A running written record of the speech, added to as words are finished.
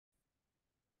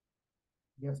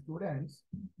Dear students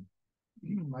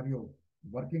మరియు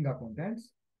working accountants,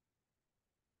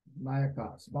 నా యొక్క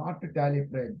స్మార్ట్ టాలీ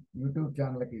ప్రైమ్ యూట్యూబ్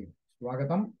ఛానల్కి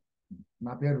స్వాగతం.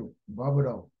 నా పేరు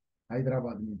బాబురావు,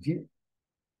 హైదరాబాద్ నుంచి.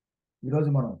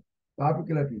 ఈరోజు మనం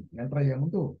టాపిక్లోకి ఎంటర్ అయ్యే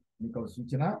ముందు మీకు ఒక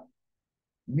సూచన.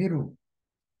 మీరు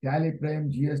టాలీ ప్రైమ్,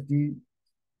 జిఎస్టి,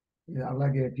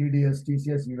 అలాగే టీడీఎస్,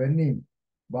 టీసీఎస్ ఇవన్నీ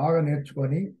బాగా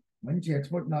నేర్చుకొని మంచి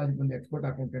ఎక్స్పర్ట్ నాలెడ్జ్ ఉంది ఎక్స్పర్ట్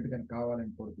అకౌంటెంట్ కానీ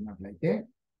కావాలని కోరుకున్నట్లయితే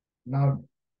నా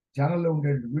ఛానల్లో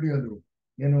ఉండే వీడియోలు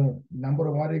నేను నంబర్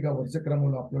వారీగా వరుస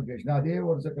క్రమంలో అప్లోడ్ చేసిన అదే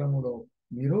వరుస క్రమంలో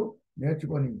మీరు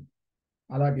నేర్చుకొని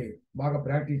అలాగే బాగా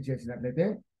ప్రాక్టీస్ చేసినట్లయితే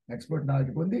ఎక్స్పర్ట్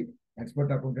నాలెడ్జ్ పొంది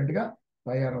ఎక్స్పర్ట్ అకౌంటెంట్గా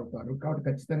తయారవుతారు. కాబట్టి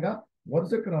ఖచ్చితంగా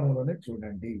వరుస క్రమంలోనే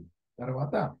చూడండి.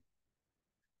 తర్వాత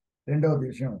రెండవ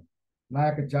విషయం, నా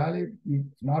యొక్క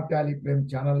స్మార్ట్ టాలీ ప్రైమ్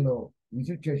ఛానల్లో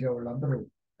విజిట్ చేసే వాళ్ళందరూ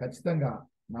ఖచ్చితంగా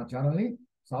నా ఛానల్ని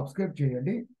సబ్స్క్రైబ్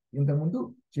చేయండి, ఇంతకుముందు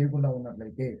చేయకుండా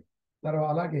ఉన్నట్లయితే. తర్వాత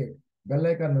అలాగే బెల్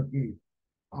ఐకాన్ నొక్కి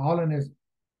ఆల్ అనే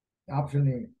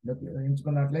ఆప్షన్ని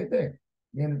ఎంచుకున్నట్లయితే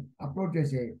నేను అప్లోడ్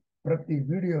చేసే ప్రతి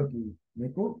వీడియోకి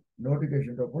మీకు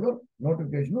నోటిఫికేషన్ రూపంలో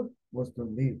నోటిఫికేషన్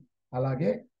వస్తుంది. అలాగే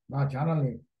నా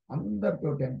ఛానల్ని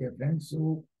అందరితోటి, అంటే ఫ్రెండ్స్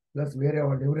ప్లస్ వేరే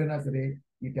వాళ్ళు ఎవరైనా సరే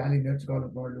ఈ టాలీ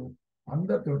నేర్చుకోవాలనుకున్న వాళ్ళు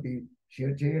అందరితోటి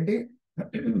షేర్ చేయండి.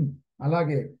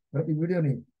 అలాగే ప్రతి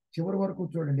వీడియోని చివరి వరకు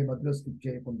చూడండి, మధ్యలో స్కిప్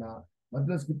చేయకుండా.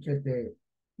 మధ్యలో స్కిప్ చేస్తే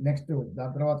నెక్స్ట్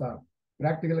దాని తర్వాత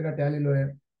ప్రాక్టికల్గా టాలీలో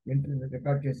ఎంట్రీ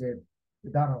రికార్డ్ చేసే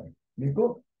విధానం మీకు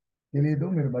తెలియదు,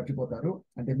 మీరు మర్చిపోతారు,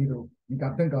 అంటే మీకు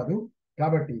అర్థం కాదు.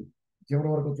 కాబట్టి చివరి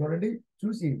వరకు చూడండి.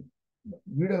 చూసి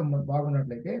వీడియో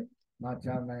బాగున్నట్లయితే నా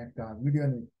యొక్క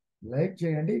వీడియోని లైక్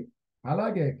చేయండి.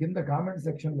 అలాగే కింద కామెంట్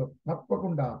సెక్షన్లో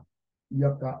తప్పకుండా ఈ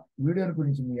యొక్క వీడియోని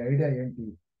గురించి మీ ఐడియా ఏంటి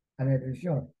అనే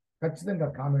విషయం ఖచ్చితంగా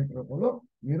కామెంట్ రూపంలో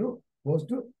మీరు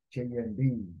పోస్ట్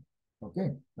చేయండి. ఓకే,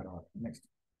 తర్వాత నెక్స్ట్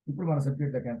ఇప్పుడు మన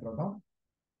సబ్జెక్ట్ దగ్గర ఎంటర్ అవుతాం.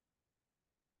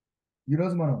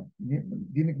 ఈరోజు మనం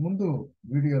దీనికి ముందు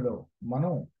వీడియోలో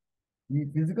మనం ఈ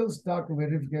ఫిజికల్ స్టాక్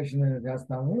వెరిఫికేషన్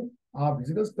చేస్తాము. ఆ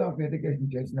ఫిజికల్ స్టాక్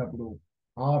వెరిఫికేషన్ చేసినప్పుడు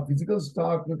ఆ ఫిజికల్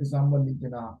స్టాక్కి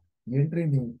సంబంధించిన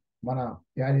ఎంట్రీని మన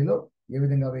టాలీలో ఏ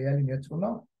విధంగా వేయాలి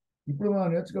నేర్చుకున్నాం. ఇప్పుడు మనం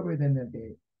నేర్చుకోబోయేది ఏంటంటే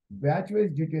batch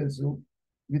wise details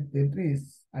with entries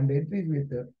and entries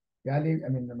with Tally,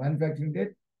 manufacturing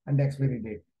date and expiry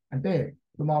date. అంటే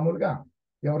ఇప్పుడు మామూలుగా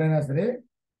ఎవరైనా సరే,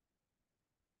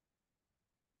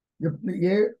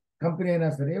 ఏ కంపెనీ అయినా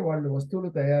సరే వాళ్ళు వస్తువులు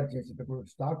తయారు చేసేటప్పుడు,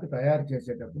 స్టాకు తయారు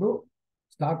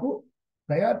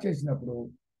చేసినప్పుడు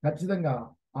ఖచ్చితంగా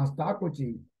ఆ స్టాక్ వచ్చి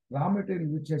రా మెటీరియల్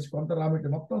యూజ్ చేసి, కొంత రా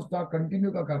మెటీరియల్, మొత్తం స్టాక్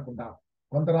కంటిన్యూగా కాకుండా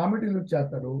కొంత రా మెటీరియల్ యూజ్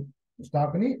చేస్తారు,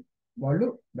 స్టాక్ని వాళ్ళు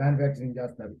మ్యానుఫ్యాక్చరింగ్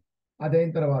చేస్తారు.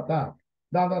 అదైన తర్వాత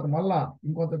దాని తర్వాత మళ్ళా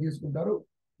ఇంకొంత తీసుకుంటారు,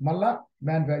 మళ్ళా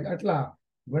అట్లా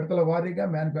విడతల వారీగా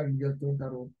మ్యానుఫ్యాక్చరింగ్ చేస్తూ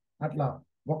ఉంటారు. అట్లా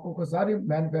ఒక్కొక్కసారి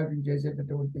మ్యానుఫ్యాక్చరింగ్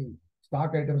చేసేటటువంటి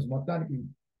స్టాక్ ఐటమ్స్ మొత్తానికి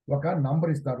ఒక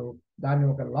నంబర్ ఇస్తారు, దాన్ని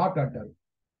ఒక లాట్ అంటారు.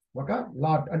 ఒక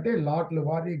లాట్ అంటే లాట్ల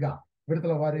వారీగా,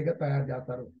 విడతల వారీగా తయారు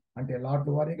చేస్తారు, అంటే లాట్ల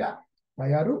వారీగా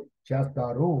తయారు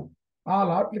చేస్తారు. ఆ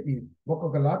లాట్లకి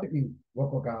ఒక్కొక్క లాట్కి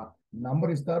ఒక్కొక్క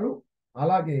నంబర్ ఇస్తారు,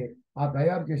 అలాగే ఆ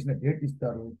తయారు చేసిన డేట్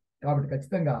ఇస్తారు. కాబట్టి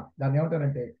ఖచ్చితంగా దాన్ని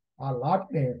ఏమంటారంటే ఆ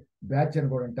లాట్నే బ్యాచ్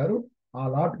అని కూడా అంటారు. ఆ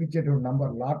లాట్కి ఇచ్చేటువంటి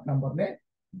నంబర్, లాట్ నంబర్నే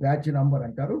బ్యాచ్ నంబర్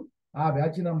అంటారు. ఆ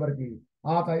బ్యాచ్ నంబర్కి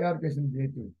ఆ తయారు చేసిన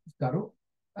డేట్ ఇస్తారు,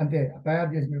 అంటే తయారు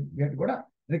చేసిన డేట్ కూడా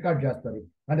రికార్డ్ చేస్తారు,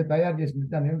 అంటే తయారు చేసిన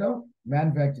దాన్ని ఏంటో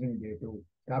మ్యానుఫ్యాక్చరింగ్ డేటు.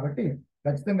 కాబట్టి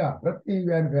ఖచ్చితంగా ప్రతి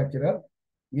మ్యానుఫ్యాక్చరర్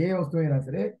ఏ వస్తువు అయినా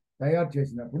సరే తయారు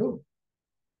చేసినప్పుడు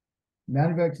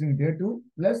మ్యానుఫ్యాక్చరింగ్ డేటు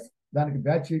ప్లస్ దానికి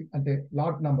బ్యాచ్, అంటే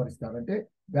లాట్ నంబర్ ఇస్తారు, అంటే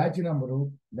బ్యాచ్ నంబరు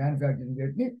మ్యానుఫ్యాక్చరింగ్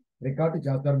డేట్ని రికార్డు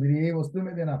చేస్తారు. మీరు ఏ వస్తువు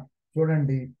మీదైనా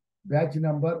చూడండి, బ్యాచ్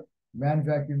నంబర్,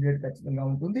 మ్యానుఫ్యాక్చరింగ్ డేట్ ఖచ్చితంగా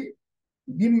ఉంటుంది.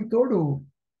 దీనికి తోడు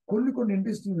కొన్ని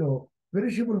ఇండస్ట్రీలో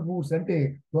పెరిషబుల్ గూడ్స్, అంటే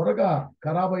త్వరగా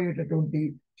ఖరాబ్ అయ్యేటటువంటి,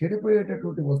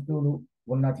 చెడిపోయేటటువంటి వస్తువులు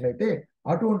ఉన్నట్లయితే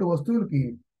అటువంటి వస్తువులకి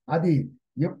అది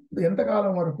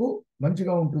ఎంతకాలం వరకు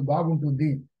మంచిగా ఉంటుంది, బాగుంటుంది,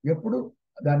 ఎప్పుడు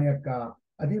దాని యొక్క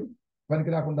అది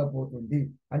పనికి రాకుండా పోతుంది,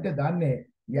 అంటే దాన్నే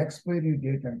ఎక్స్పైరీ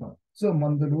డేట్ అంటాం. సో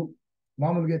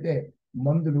మామూలుగా అయితే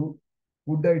మందులు,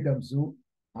 ఫుడ్ ఐటమ్స్,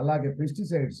 అలాగే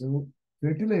పెస్టిసైడ్స్,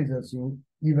 ఫెర్టిలైజర్స్,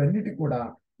 ఇవన్నిటి కూడా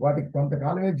వాటికి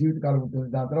కొంతకాలమే జీవితకాలం ఉంటుంది,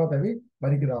 దాని తర్వాత అవి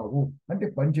పనికిరావు, అంటే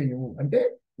పనిచేయవు, అంటే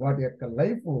వాటి యొక్క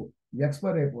లైఫ్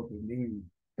ఎక్స్పైర్ అయిపోతుంది.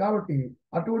 కాబట్టి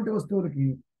అటువంటి వస్తువులకి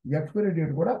ఎక్స్పైరీ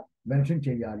డేట్ కూడా మెన్షన్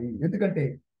చేయాలి. ఎందుకంటే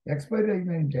ఎక్స్పైరీ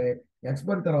అయిందంటే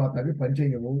ఎక్స్పైరీ తర్వాత అవి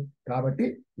పనిచేయవు, కాబట్టి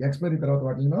ఎక్స్పైరీ తర్వాత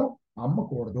వాటిని మనం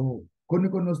అమ్మకూడదు. కొన్ని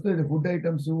వస్తువులు, ఫుడ్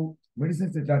ఐటమ్స్,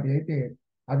 మెడిసిన్స్ ఇట్లాంటివి అయితే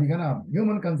అవి కన్నా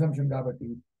హ్యూమన్ కన్సంప్షన్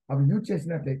కాబట్టి అవి యూజ్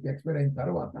చేసినట్లయితే ఎక్స్పైర్ అయిన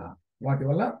తర్వాత వాటి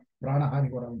వల్ల ప్రాణహాని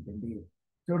కూడా ఉంటుంది.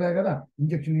 చూడే కదా,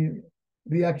 ఇంజక్షన్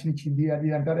రియాక్షన్ ఇచ్చింది అది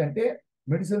అంటారు, అంటే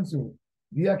మెడిసిన్స్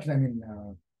రియాక్షన్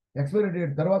ఎక్స్పైరీ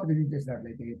డేట్ తర్వాత రిలీజ్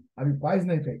చేసినట్లయితే అవి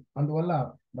పాయిజన్ అవుతాయి. అందువల్ల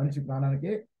మనిషి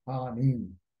ప్రాణానికే హాని.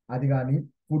 అది కానీ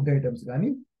ఫుడ్ ఐటమ్స్ కానీ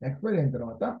ఎక్స్పైరీ అయిన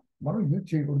తర్వాత మనం యూజ్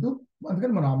చేయకూడదు,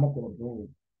 అందుకని మనం అమ్మకూడదు.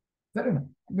 సరేనా?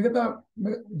 మిగతా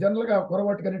జనరల్గా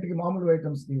కొరవాటికన్నిటికీ మామూలు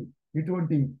ఐటమ్స్కి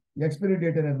ఇటువంటి ఎక్స్పైరీ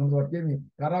డేట్ అనేది ఉండదు, వాటికి ఏమి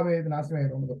ఖరాబ్ అయ్యేది నాశనం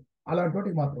అయ్యేది ఉండదు. అలాంటి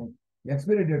వాటికి మాత్రం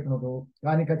ఎక్స్పైరీ డేట్ ఉండదు.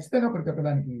 కానీ ఖచ్చితంగా ప్రతి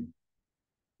ఒక్కదానికి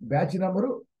బ్యాచ్ నెంబరు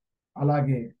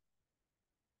అలాగే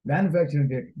manufacturing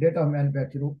date, date of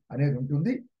manufacture అనేది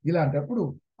ఉంటుంది. ఇలాంటప్పుడు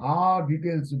ఆ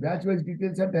డీటెయిల్స్ బ్యాచ్ వైజ్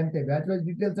డీటెయిల్స్ అంటే అంతే. బ్యాచ్ వైజ్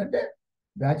డీటెయిల్స్ అంటే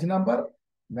batch number,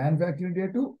 manufacturing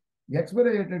date, expiry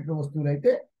అయ్యేటటువంటి వస్తువులు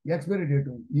అయితే ఎక్స్పైరీ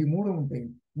డేటు, ఈ మూడు ఉంటాయి.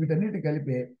 వీటన్నిటి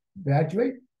కలిపే బ్యాచ్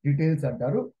వైజ్ డీటెయిల్స్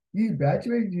అంటారు. ఈ బ్యాచ్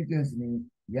వైజ్ డీటెయిల్స్ ని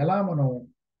ఎలా మనం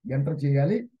ఎంటర్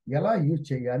చేయాలి, ఎలా యూజ్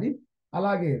చేయాలి,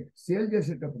 అలాగే సేల్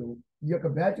చేసేటప్పుడు ఈ యొక్క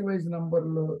బ్యాచ్ వైజ్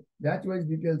నంబర్లు, బ్యాచ్ వైజ్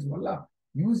డీటెయిల్స్ వల్ల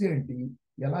యూజ్ ఏంటి,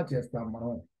 ఎలా చేస్తాం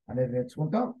మనం అనేది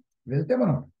నేర్చుకుంటాం. వెళ్తే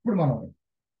ఇప్పుడు మనం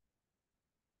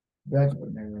బ్యాచ్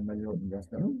మళ్ళీ ఓపెన్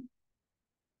చేస్తాను.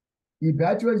 ఈ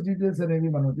బ్యాచ్ వైజ్ డీటెయిల్స్ అనేవి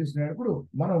మనం తీసుకునేటప్పుడు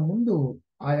మనం ముందు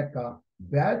ఆ యొక్క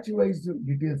బ్యాచ్ వైజ్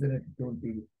డీటెయిల్స్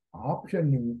అనేటటువంటి ఆప్షన్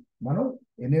ని మనం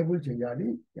ఎనేబుల్ చేయాలి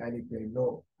టాలీ ప్రైమ్ లో.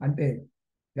 అంటే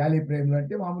టాలీ ప్రైమ్ లో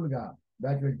అంటే మామూలుగా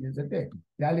బ్యాచ్ వైజ్ డీటెయిల్స్ అంటే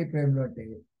టాలీ ప్రైమ్ లో అంటే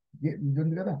ఇది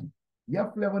ఉంది కదా,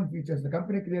 F11 ఫీచర్స్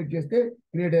కంపెనీ క్రియేట్ చేస్తే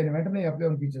క్రియేట్ అయిన వెంటనే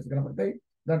F11 ఫీచర్స్ కనపడతాయి.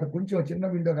 దాంట్లో కొంచెం చిన్న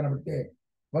విండో కనబడితే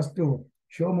first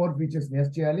show more features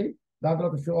yes చేయాలి. దాని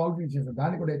తర్వాత షో ఆల్ ఫీచర్స్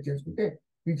దాన్ని కూడా ఎస్ చేసుకుంటే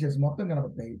ఫీచర్స్ మొత్తం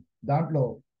కనబడతాయి. దాంట్లో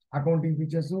అకౌంటింగ్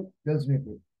ఫీచర్స్ తెలుసు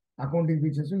మీకు, accounting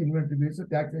features, inventory features,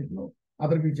 taxation,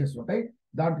 other features ఉంటాయి.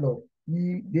 దాంట్లో ఈ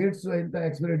డేట్స్ ఎంత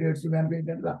ఎక్స్పైరీ డేట్స్,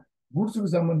 మ్యానుఫ్యాక్చరింగ్ గూడ్స్ కు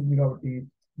సంబంధించింది కాబట్టి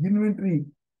ఇన్వెంటరీ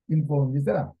ఇన్ఫో ఉంది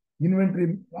సార్. ఇన్వెంటరీ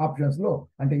ఆప్షన్స్ లో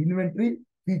అంటే ఇన్వెంటరీ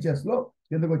ఫీచర్స్ లో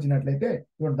ఎందుకు వచ్చినట్లయితే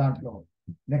దాంట్లో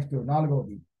నెక్స్ట్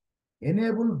నాలుగవది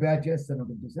ఎనేబుల్ బ్యాచెస్ అని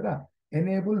ఉంటుంది చూసారా.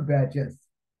 ఎనేబుల్ బ్యాచెస్,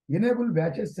 ఎనేబుల్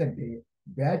బ్యాచెస్ అంటే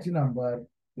batch number,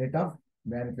 date of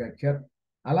manufacture,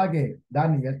 అలాగే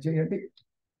దాన్ని ఎస్ చేయండి.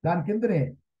 దాని కిందనే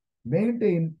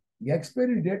maintain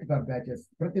expiry date for batches.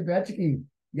 ప్రతి బ్యాచ్ కి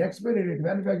ఎక్స్పైరీ డేట్,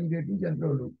 మ్యానుఫ్యాక్చరింగ్ డేట్ నుంచి ఎంత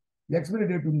రోజులు ఎక్స్పైరీ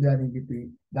డేట్ ఉంది అని చెప్పి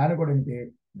దాన్ని కూడా ఉంటే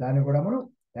దాన్ని కూడా మనం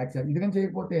యాక్సెప్ట్. ఇదిగని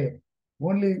చేయకపోతే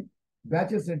ఓన్లీ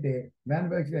బ్యాచెస్ అంటే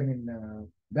manufacturing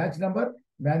batch number,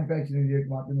 manufacturing date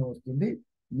మాత్రమే వస్తుంది,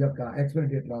 ఈ యొక్క ఎక్స్పైరీ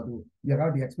డేట్ రాదు.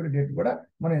 కాబట్టి ఎక్స్పైరీ డేట్ కూడా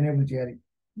మనం ఎనేబుల్ చేయాలి.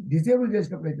 డిజేబుల్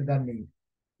చేసినప్పుడు అయితే దాన్ని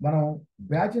మనం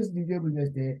బ్యాచెస్ డిజేబుల్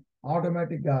చేస్తే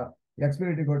ఆటోమేటిక్గా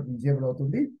ఎక్స్పైరీ డేట్ కూడా డిజేబుల్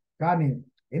అవుతుంది. కానీ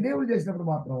ఎనేబుల్ చేసినప్పుడు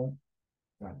మాత్రం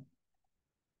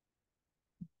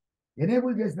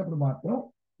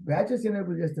బ్యాచెస్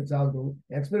ఎనేబుల్ చేస్తే చాలు,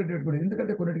 ఎక్స్పైరీ డేట్ కూడా.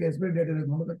 ఎందుకంటే కొన్నిటికి ఎక్స్పైరీ డేట్ అనేది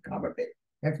ఉండదు కాబట్టి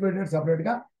ఎక్స్పైరీ డేట్ సపరేట్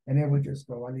గా ఎనేబుల్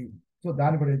చేసుకోవాలి. సో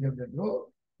దాన్ని కూడా ఏం చెప్తారు,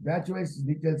 బ్యాచ్ వైజ్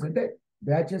డీటెయిల్స్ అంటే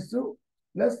బ్యాచెస్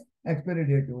ప్లస్ ఎక్స్పైరీ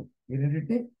డేటు ఈ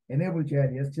రెండింటిని ఎనేబుల్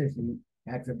చేయాలి, ఎస్ చేసి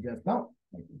యాక్సెప్ట్ చేస్తాం.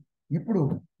 ఇప్పుడు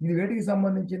ఇది వేటికి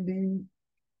సంబంధించింది,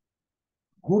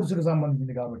 గూడ్స్ కి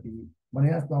సంబంధించింది కాబట్టి మనం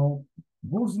వేస్తాం.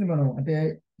 గూడ్స్ ని మనం అంటే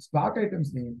స్టాక్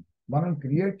ఐటమ్స్ ని మనం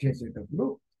క్రియేట్ చేసేటప్పుడు,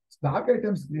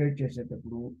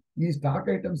 ఈ స్టాక్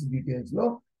ఐటమ్స్ డీటెయిల్స్ లో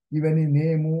ఇవన్నీ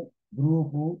నేము,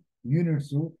 గ్రూపు,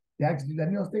 యూనిట్స్, ట్యాక్స్ డీటెయిల్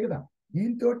అన్ని వస్తాయి కదా.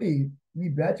 దీంతో ఈ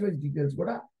బ్యాచ్ వైజ్ డీటెయిల్స్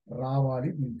కూడా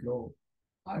రావాలి దీంట్లో.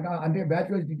 అంటే బ్యాచ్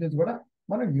వైజ్ డీటెయిల్స్ కూడా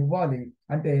మనం ఇవ్వాలి.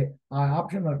 అంటే ఆ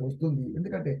ఆప్షన్ మనకు వస్తుంది,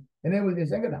 ఎందుకంటే ఎనేబుల్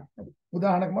చేసాం కదా.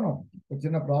 ఉదాహరణకు మనం ఒక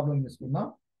చిన్న ప్రాబ్లం తీసుకుందాం.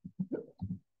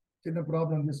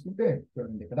 తీసుకుంటే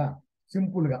చూడండి, ఇక్కడ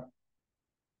సింపుల్ గా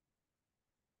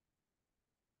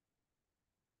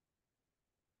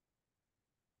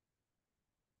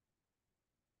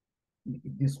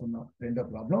తీసుకున్నాం. రెండో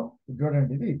ప్రాబ్లం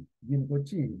చూడండి, ఇది దీనికి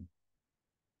వచ్చి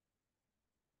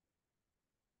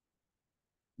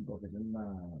ఇంకొక చిన్న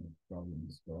ప్రాబ్లం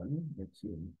తీసుకోవాలి. వచ్చి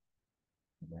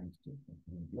బ్యాంక్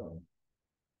స్టేట్మెంట్లో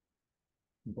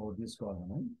ఇంకొకటి తీసుకోవాలి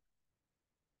మనం.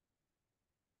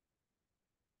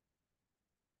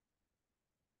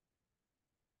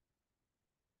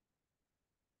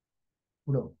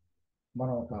 ఇప్పుడు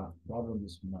మనం ఒక ప్రాబ్లం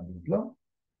తీసుకున్నాం. దీంట్లో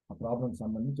ఆ ప్రాబ్లం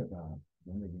సంబంధించి ఒక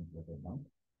దీంట్లో చూద్దాం.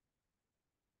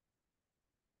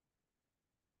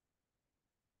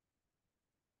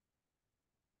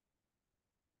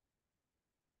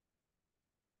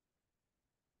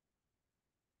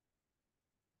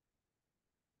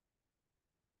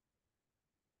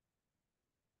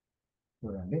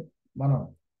 చూడండి, మనం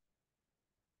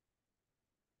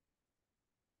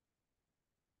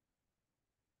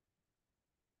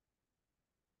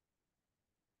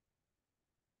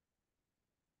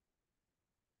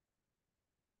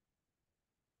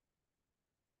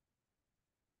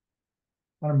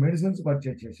మెడిసిన్స్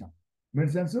పర్చేస్ చేసాం.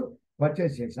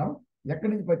 ఎక్కడి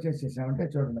నుంచి పర్చేస్ చేసామంటే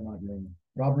చూడండి మాటలు,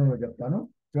 ప్రాబ్లంలో చెప్తాను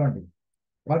చూడండి.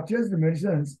 Purchased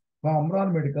medicines from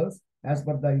అమ్రాన్ medicals as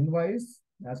per the invoice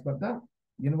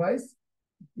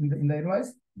in the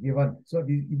invoice given. So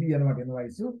ఇది అనమాట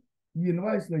ఇన్వాయిస్. ఈ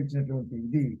ఇన్వాయిస్ లో ఇచ్చినటువంటి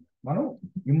ఇది మనం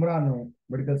ఇమ్రాన్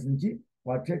మెడికల్స్ నుంచి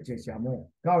పర్చేజ్ చేశాము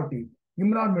కాబట్టి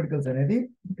ఇమ్రాన్ మెడికల్స్ అనేది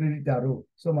క్రెడిటారు.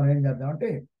 సో మనం ఏం చేద్దామంటే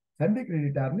సండే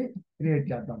క్రెడిటార్ని క్రియేట్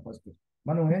చేద్దాం. ఫస్ట్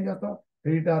మనం ఏం చేస్తాం,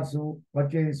 క్రెడిటార్స్,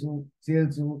 పర్చేస్,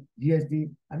 సేల్స్, జిఎస్టీ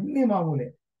అన్ని మామూలే.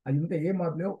 అది ఇంత ఏం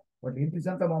మాత్రం వాటి ఎంట్రీస్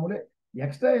అంతా మామూలే.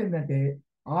 ఎక్స్ట్రా ఏంటంటే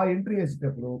ఆ ఎంట్రీ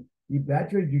వేసేటప్పుడు ఈ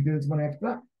బ్యాచ్ వైజ్ డీటెయిల్స్ మనం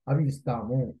ఎక్స్ట్రా అవి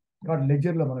ఇస్తాము. కాబట్టి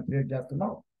లెడ్జర్లో మనం క్రియేట్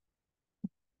చేస్తున్నాం.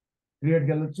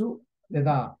 క్రియేట్కి వెళ్ళొచ్చు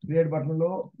లేదా క్రియేట్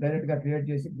బటన్లో డైరెక్ట్గా క్రియేట్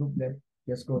చేసి గ్రూప్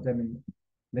చేసుకోవచ్చు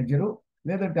లెడ్జరు.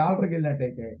 లేదంటే ఆర్డర్కి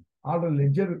వెళ్ళినట్టయితే ఆర్డర్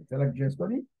లెడ్జర్ సెలెక్ట్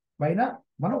చేసుకొని పైన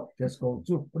మనం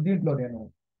చేసుకోవచ్చు. దీంట్లో నేను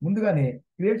ముందుగానే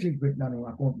క్రియేట్ చేసి పెట్టినాను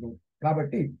అకౌంట్లు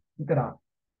కాబట్టి ఇక్కడ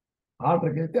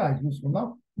ఆర్డర్కి వెళ్తే అది చూసుకుందాం.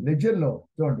 లెడ్జర్లో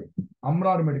చూడండి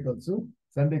అమ్రాన్ మెడికల్స్,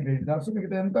 సండే క్రెడిటార్స్,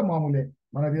 మిగతా ఎంత మామూలే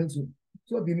మనకు తెలుసు.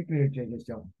 సో దీన్ని క్రియేట్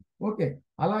చేసేసాం. ఓకే,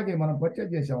 అలాగే మనం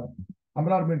పర్చేజ్ చేసాం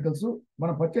అమ్రాన్ మెడికల్స్,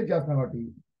 మనం పర్చేజ్ చేస్తున్నాం కాబట్టి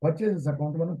పర్చేజెస్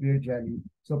అకౌంట్ మనం క్రియేట్ చేయాలి.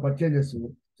 So purchases,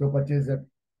 so purchase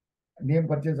name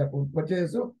purchase account,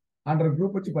 purchases under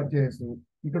group వచ్చి పర్చేజెస్.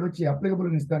 ఇక్కడ వచ్చి అప్లికబుల్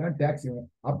ఇస్తాం కానీ ట్యాక్స్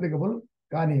అప్లికబుల్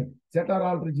కానీ setter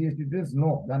alter GST details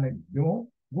no. దాన్ని మేము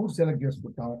గూడ్స్ సెలెక్ట్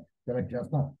చేసుకుంటాం, సెలెక్ట్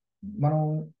చేస్తాం. మనం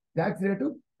ట్యాక్స్ రేటు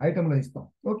ఐటెంలో ఇస్తాం.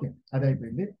 ఓకే, అది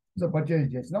అయిపోయింది. సో పర్చేజ్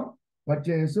చేసినాం,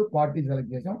 పర్చేజెస్ పార్టీ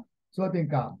సెలెక్ట్ చేసాం. సో అది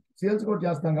ఇంకా సేల్స్ కూడా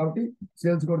చేస్తాం కాబట్టి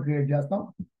సేల్స్ కూడా క్రియేట్ చేస్తాం.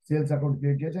 సేల్స్ అకౌంట్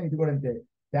క్రియేట్ చేసాం. ఇది కూడా అంతే,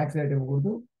 ట్యాక్స్ రేట్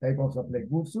ఇవ్వకూడదు. Type of supply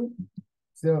goods,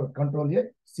 save control A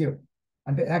save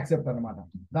అంటే యాక్సెప్ట్ అనమాట.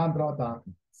 దాని తర్వాత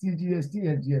CGST,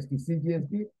 SGST,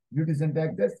 CGST duties and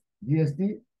taxes, GST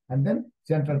and then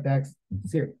central tax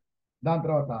save. దాని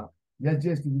తర్వాత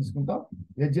ఎస్జిఎస్టీ తీసుకుంటాం.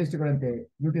 ఎస్జిఎస్టీ కూడా అంటే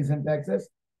duties and taxes.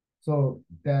 So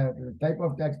type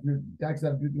of tax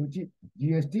of duty వచ్చి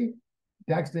జిఎస్టీ,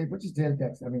 ట్యాక్స్ టైప్ వచ్చి sale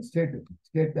tax,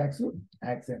 state tax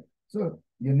accept. So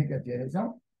ఇవన్నీ చేసేసాం.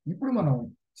 ఇప్పుడు మనం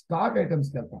స్టాక్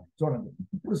ఐటమ్స్కి వెళ్తాం. చూడండి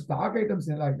ఇప్పుడు స్టాక్ ఐటమ్స్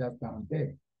ఎలా చేస్తామంటే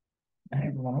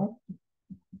ఇప్పుడు మనం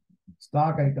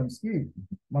స్టాక్ ఐటమ్స్కి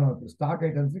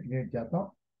క్రియేట్ చేస్తాం.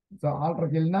 సో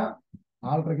ఆల్టర్కి వెళ్ళినా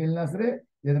సరే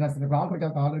ఏదైనా సరే ఆల్టర్కి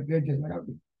వెళ్తాం. ఆల్రెడీ క్రియేట్ చేసినా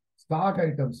కాబట్టి స్టాక్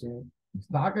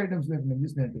ఐటమ్స్ నేను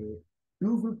చూసినట్టు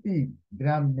 250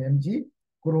 gram MG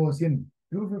Crocin,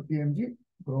 250 MG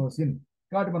Crocin.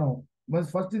 కాబట్టి మనం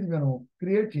ఫస్ట్ ఇది మనం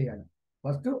క్రియేట్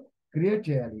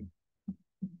చేయాలి.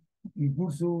 ఈ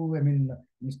గూడ్స్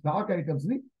ఈ స్టాక్ ఐటమ్స్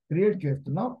ని క్రియేట్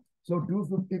చేస్తున్నాం. సో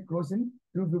 250 క్రోసిన్,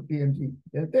 250 ఎంజీ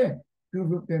వెళ్తే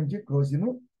 250 ఎంజీ క్రోసిన్.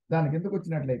 దానికి ఎందుకు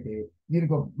వచ్చినట్లయితే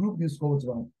దీనికి ఒక గ్రూప్ తీసుకోవచ్చు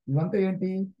మనం. ఇవంతా ఏంటి,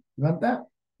 ఇవంతా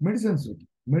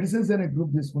మెడిసిన్స్ అనే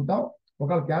గ్రూప్ తీసుకుంటాం.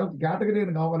 ఒకవేళ కేటగిరీ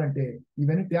కావాలంటే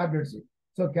ఇవన్నీ ట్యాబ్లెట్స్.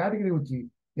 సో కేటగిరీ వచ్చి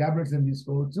ట్యాబ్లెట్స్ అని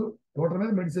తీసుకోవచ్చు. టోటల్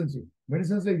మీద మెడిసిన్స్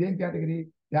లో ఇదేం కేటగిరీ,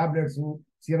 ట్యాబ్లెట్స్,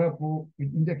 సిరప్,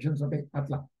 ఇంజెక్షన్స్ ఉంటాయి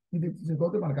అట్లా. ఇది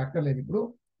తీసుకోవచ్చు, మనకు అక్కర్లేదు. ఇప్పుడు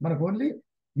మనకు ఓన్లీ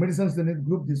మెడిసిన్స్ అనేది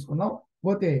గ్రూప్ తీసుకున్నాం.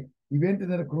 పోతే ఇవేంటి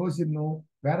క్రోసిన్,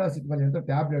 పారాసిటమాల్ ఎంత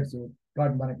ట్యాబ్లెట్స్.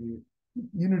 కాబట్టి మనకి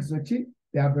యూనిట్స్ వచ్చి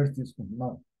ట్యాబ్లెట్స్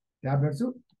తీసుకున్నాం.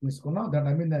 దాన్ని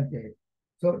అమ్మిందంటే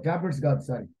సో ట్యాబ్లెట్స్ కాదు,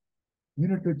 సారీ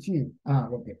యూనిట్ వచ్చి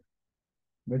ఓకే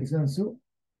మెడిసిన్స్.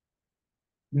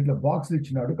 దీంట్లో బాక్సులు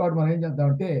ఇచ్చినాడు కాబట్టి మనం ఏం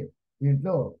చేద్దామంటే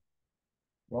దీంట్లో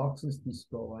బాక్సెస్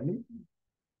తీసుకోవాలి.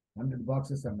 100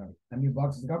 బాక్సెస్ అన్నాడు, అన్ని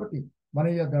బాక్సెస్ కాబట్టి మనం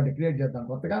ఏం చేద్దామంటే క్రియేట్ చేద్దాం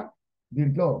కొత్తగా.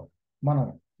 దీంట్లో మనం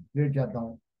క్రియేట్ చేద్దాం.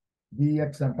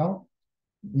 బిఎక్స్ అంటాం,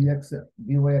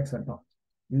 బిఓఎక్స్ అంటాం.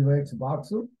 బిఓఎక్స్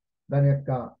బాక్స్, దాని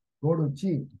యొక్క కోడ్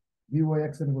వచ్చి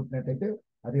బిఓఎక్స్ అని కొట్టినట్టయితే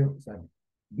అదే ఒకసారి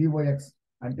బిఓఎక్స్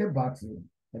అంటే బాక్స్,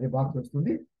 అదే బాక్స్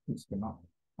వస్తుంది, తీసుకున్నాం.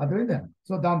 అర్థమైందా?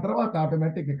 సో దాని తర్వాత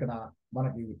ఆటోమేటిక్ ఇక్కడ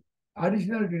మనకి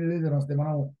అడిషనల్ డీటెయిల్స్ వస్తాయి.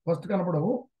 మనం ఫస్ట్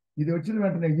కనపడవు, ఇది వచ్చిన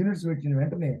వెంటనే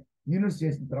యూనిట్స్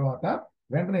చేసిన తర్వాత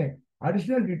వెంటనే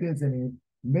అడిషనల్ డీటెయిల్స్ అని,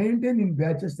 మెయింటైన్ ఇన్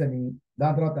బ్యాచెస్ అని,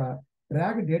 దాని తర్వాత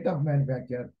track date of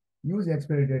manufacture, use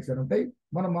expiry dates అని ఉంటాయి.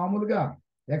 మనం మామూలుగా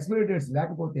ఎక్స్పైరీ డేట్స్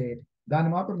లేకపోతే దాన్ని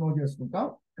మాత్రం నోట్ చేసుకుంటాం.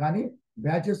 కానీ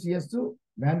batches yes,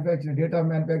 manufacture date of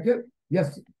manufacture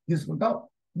yes తీసుకుంటాం.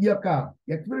 ఈ యొక్క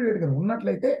ఎక్స్పైరీ డేట్ కనుక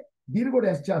ఉన్నట్లయితే దీన్ని కూడా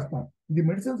ఎస్ చేస్తాం. ఇది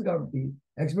మెడిసిన్స్ కాబట్టి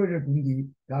ఎక్స్పైరీ డేట్ ఉంది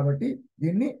కాబట్టి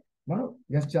దీన్ని మనం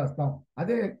ఎస్ చేస్తాం.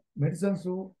 అదే medicines,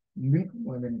 milk,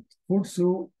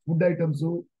 food items,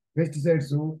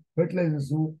 pesticides,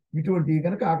 fertilisers ఇటువంటివి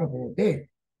కనుక కాకపోతే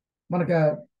మనకు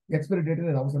ఎక్స్పైరీ డేట్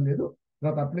అనేది అవసరం లేదు.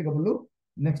 తర్వాత అప్లికబుల్,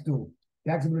 నెక్స్ట్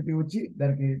ట్యాక్సిబిలిటీ వచ్చి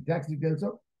దానికి tax details.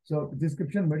 So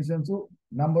description, medicines,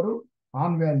 number,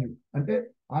 on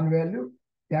value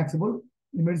taxable.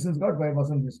 ఈ మెడిసిన్స్ కాబట్టి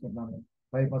 5% తీసుకుంటున్నాను,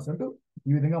 5%.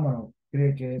 ఈ విధంగా మనం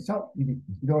క్రియేట్ చేసాం. ఇది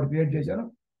ఒకటి క్రియేట్ చేశాను.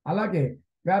 అలాగే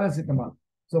పారాసిటమాల్.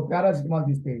 సో పారాసిటమాల్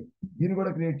తీస్తే దీన్ని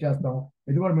కూడా క్రియేట్ చేస్తాం,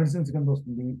 ఇది కూడా మెడిసిన్స్ కింద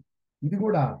వస్తుంది, ఇది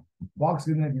కూడా బాక్స్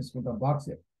కింద తీసుకుంటాం, బాక్స్,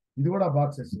 ఇది కూడా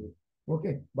బాక్సెస్.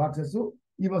 ఓకే, బాక్సెస్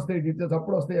ఇవి వస్తాయి, డీటెయిల్స్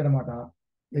అప్పుడు వస్తాయి అనమాట.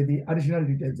 ఇది అడిషనల్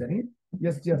డీటెయిల్స్ అని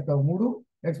ఎస్ చేస్తాం. 3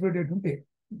 ఎక్స్పైరీ డేట్ ఉంటే,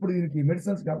 ఇప్పుడు దీనికి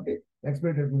మెడిసిన్స్ కాబట్టి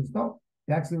ఎక్స్పైరీ డేట్ ఉంచుతాం.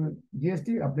 Tax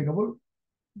GST applicable,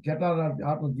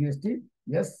 order GST,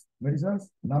 yes medicines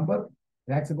number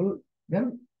taxable, then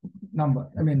number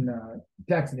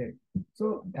tax rate. So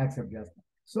accept చేస్తాం.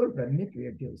 సో ఇవన్నీ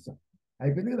క్రియేట్ చేస్తాం.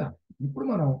 అయిపోయింది కదా. ఇప్పుడు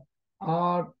మనం ఆ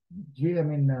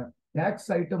tax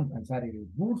item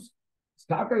goods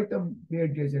stock item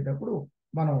create చేసేటప్పుడు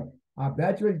మనం ఆ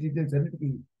బ్యాచ్ వైజ్ డీటెయిల్స్ అన్నిటికీ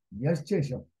ఎస్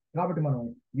చేసాం కాబట్టి మనం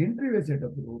ఎంట్రీ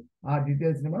వేసేటప్పుడు ఆ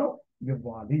డీటెయిల్స్ని మనం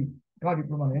ఇవ్వాలి. కాబట్టి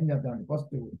ఇప్పుడు మనం ఏం చేద్దాం,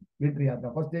 ఫస్ట్ ఎంట్రీ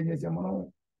చేద్దాం. ఫస్ట్ ఏం చేసాం, మనం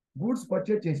గూడ్స్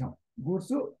పర్చేజ్ చేసాం.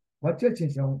 గూడ్స్ పర్చేజ్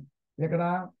చేసాం ఇక్కడ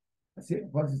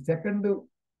 2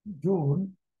 June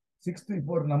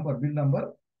 64 number, bill number,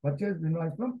 purchase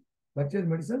invoice from purchase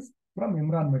medicines from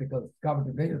Imran medicals. కాబట్టి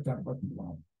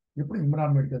మనం ఇప్పుడు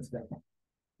ఇమ్రాన్ మెడికల్స్ వెళ్తాం.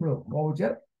 ఇప్పుడు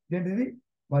వౌచర్ ఏంటిది,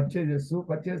 పర్చేజెస్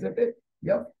అంటే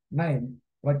F9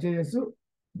 పర్చేజెస్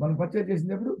మనం పర్చేజ్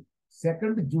చేసినప్పుడు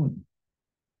 2 June.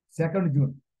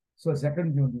 సో 2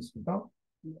 June తీసుకుంటాం.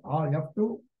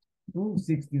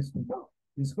 F226 తీసుకుంటాం.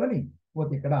 తీసుకొని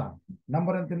పోతే ఇక్కడ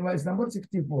నంబర్ ఎంత, ఇన్వాయిస్ నంబర్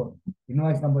 64.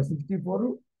 ఇన్వాయిస్ నంబర్ 64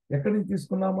 ఎక్కడి నుంచి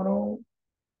తీసుకున్నాం మనం,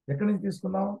 ఎక్కడి నుంచి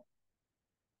తీసుకున్నాం,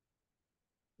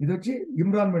 ఇది వచ్చి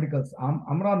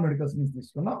అమ్రాన్ మెడికల్స్ నుంచి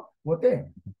తీసుకున్నాం. పోతే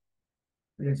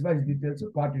ఎక్స్పైరీ డీటెయిల్స్,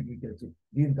 పార్టీ డీటెయిల్స్.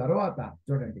 దీని తర్వాత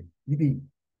చూడండి, ఇది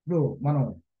ఇప్పుడు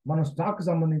మనం స్టాక్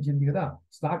సంబంధించింది కదా,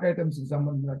 స్టాక్ ఐటమ్స్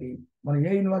సంబంధించినటి మనం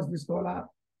ఏ ఇన్వాయిస్ తీసుకోవాలా,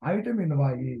 ఐటమ్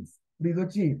ఇన్వాయిస్. ఇది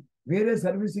వచ్చి వేరే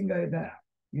సర్వీసింగ్ అయితే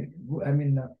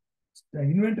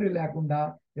ఇన్వెంటరీ లేకుండా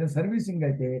సర్వీసింగ్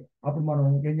అయితే అప్పుడు మనం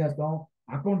ఏం చేస్తాం,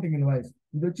 అకౌంటింగ్ ఇన్వాయిస్.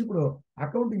 ఇది వచ్చి ఇప్పుడు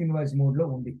అకౌంటింగ్ ఇన్వాయిస్ మోడ్లో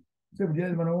ఉంది. సో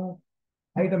ఇప్పుడు మనం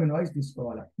ఐటమ్ ఇన్వాయిస్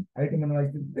తీసుకోవాలి. ఐటమ్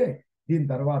ఇన్వాయిస్ తీస్తే దీని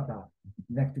తర్వాత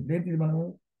నెక్స్ట్ ఏంటిది, మనం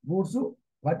గూడ్స్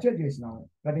పర్చేజ్ చేసినాం,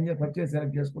 కటింగ్ పర్చేజ్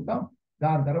సెలెక్ట్ చేసుకుంటాం.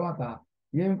 దాని తర్వాత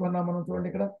ఏమి కొన్నాం మనం చూడండి,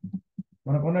 ఇక్కడ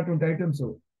మనకు ఉన్నటువంటి items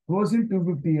Crocin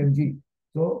 250 mg.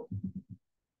 So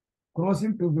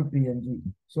Crocin 250 mg.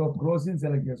 So Crocin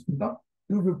select చేసుకుంటాం.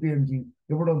 250 mg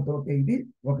ఇవ్వడంతో ఇది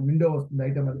ఒక విండో వస్తుంది,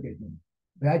 ఐటమ్ అలికేషన్.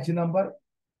 బ్యాచ్ నంబర్,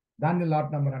 దాన్ని లాట్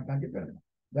నెంబర్ అంట అని చెప్పారు.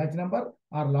 Batch number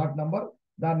are lot number,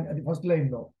 దాన్ని అది ఫస్ట్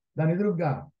లైన్లో, దాని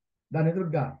ఎదురుగ్గా దాని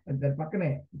పక్కనే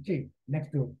ఇచ్చి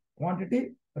నెక్స్ట్ క్వాంటిటీ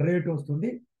రేట్ వస్తుంది,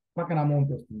 పక్కన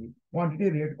అమౌంట్ వస్తుంది. క్వాంటిటీ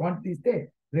రేట్, క్వాంటిటీ ఇస్తే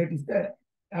రేట్ ఇస్తే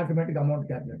ఆటోమేటిక్ అమౌంట్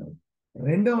క్యాల్కులేట్ అవుతుంది.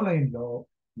 రెండవ లైన్లో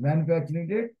మ్యానుఫ్యాక్చరింగ్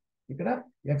డేట్, ఇక్కడ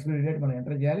ఎక్స్పైరీ డేట్ మనం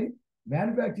ఎంటర్ చేయాలి.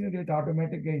 మ్యానుఫ్యాక్చరింగ్ డేట్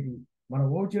ఆటోమేటిక్గా ఇది మన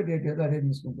ఓచర్ డేట్ ఏదో అదే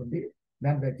తీసుకుంటుంది.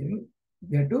 మ్యానుఫ్యాక్చరింగ్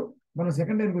డేటు మనం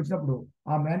సెకండ్ లైన్కి వచ్చినప్పుడు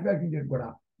ఆ మ్యానుఫ్యాక్చరింగ్ డేట్ కూడా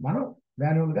మనం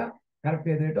మాన్యువల్గా కరెక్ట్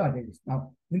ఏదేటో అదే ఇస్తాం.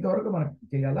 ఇంతవరకు మనకు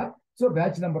చేయాలా. సో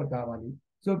బ్యాచ్ నెంబర్ కావాలి.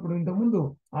 సో ఇప్పుడు ఇంతకుముందు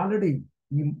ఆల్రెడీ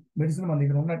ఈ మెడిసిన్ మన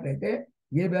దగ్గర ఉన్నట్లయితే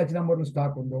ఏ బ్యాచ్ నెంబర్లో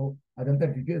స్టాక్ ఉందో అదంతా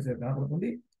డీటెయిల్స్ కనపడుతుంది.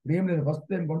 ఇప్పుడు ఏం లేదు, ఫస్ట్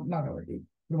టైం కొంటున్నాం కాబట్టి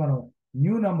ఇప్పుడు మనం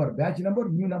new number, batch number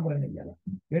new number అని వెయ్యాలి.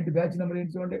 ఏంటి బ్యాచ్ నెంబర్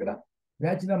ఏంటి చూడండి, ఇక్కడ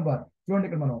బ్యాచ్ నెంబర్ చూడండి.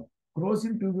 ఇక్కడ మనం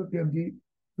క్రోసిన్ 250 mg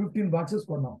 15 బాక్సెస్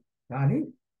కొన్నాం, కానీ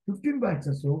 15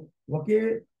 బాక్సెస్ ఒకే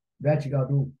బ్యాచ్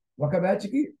కాదు. ఒక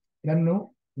బ్యాచ్కి 10,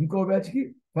 ఇంకో బ్యాచ్కి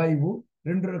 5,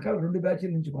 2 బ్యాచ్ల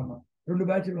నుంచి కొన్నాం. 2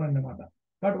 బ్యాచ్లు అన్నమాట.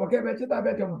 కాబట్టి ఒకే బ్యాచ్ అయితే ఆ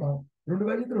బ్యాచ్ అమ్ముతాం, 2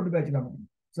 బ్యాచ్ అయితే 2 బ్యాచ్లు అమ్ముతాం.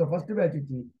 సో ఫస్ట్ బ్యాచ్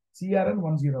వచ్చి CRN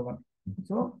 101.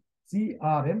 So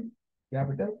CRN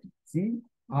capital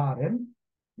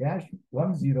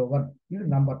CRN-101 ఇది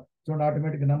నంబర్. చూడండి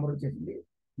ఆటోమేటిక్ నంబర్ వచ్చేసింది.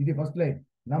 ఇది first line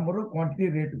number, quantity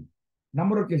rate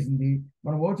number వచ్చేసింది.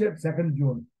 మనం ఓచర్ 2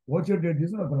 June ఓచర్ డేట్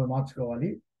తీసుకుని మనం మార్చుకోవాలి.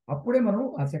 అప్పుడే మనం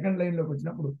ఆ సెకండ్ లైన్లోకి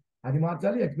వచ్చినప్పుడు అది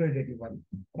మార్చాలి, ఎక్స్పైరీ డేట్ ఇవ్వాలి.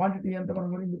 క్వాంటిటీ ఎంత మనం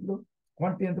కొనింది, ఇప్పుడు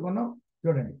క్వాంటిటీ ఎంత కొన్నాం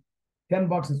చూడండి, 10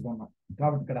 బాక్సెస్ కొన్నాం.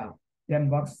 కాబట్టి ఇక్కడ 10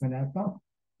 బాక్సెస్ అని వేస్తాం.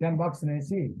 10 బాక్స్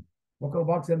అనేసి ఒక్కో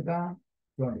బాక్స్ ఎంత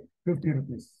చూడండి 50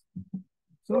 రూపీస్.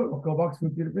 సో ఒక్కో బాక్స్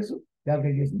 50 రూపీస్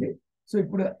క్యాల్కులేట్ చేసింది. సో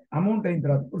ఇప్పుడు అమౌంట్ అయిన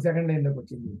తర్వాత ఇప్పుడు సెకండ్ లైన్లోకి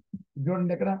వచ్చింది.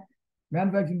 చూడండి ఇక్కడ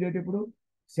మ్యానుఫ్యాక్చరింగ్ డేట్ ఇప్పుడు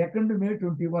 2 May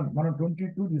 21. మనం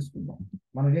 22 తీసుకుందాం.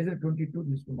 మనం చేసే 22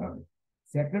 తీసుకుంటాం.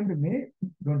 2 May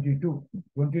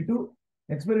 22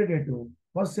 expiry date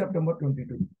 1 September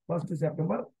 22. 1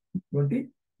 September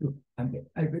 22 అంతే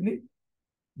అయిపోయింది.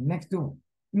 నెక్స్ట్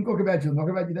ఇంకొక బ్యాచ్ ఉంది.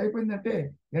 ఒక బ్యాచ్ ఇది అయిపోయిందంటే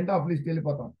ఎండ్ ఆఫ్ లిస్ట్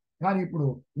వెళ్ళిపోతాం. కానీ ఇప్పుడు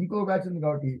ఇంకొక బ్యాచ్ ఉంది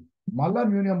కాబట్టి మళ్ళా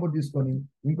న్యూ నెంబర్ తీసుకొని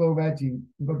ఇంకొక బ్యాచ్,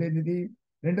 ఇంకొకటి ఏంటి,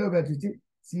 రెండవ బ్యాచ్ వచ్చి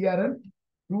CRN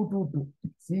 222.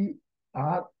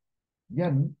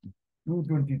 CRN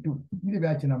 222 ఇది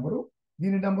బ్యాచ్ నెంబరు.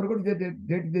 దీని నెంబర్ కూడా ఇదే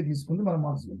డేట్ ఇదే తీసుకుంది, మనం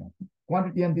మార్చుకుంటాం.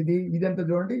 క్వాంటిటీ ఎంత ఇది ఎంత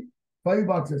చూడండి, 5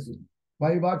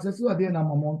 బాక్సెస్ అదే నా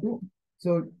amount. So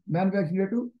manufacturing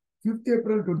date 5th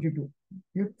April 22.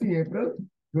 5th April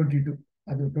 22.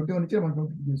 అది 21 నుంచి మనం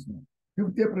 22 తీసుకున్నాం.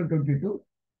 5th April 22.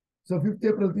 So 5th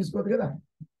April తీసుకోదు కదా,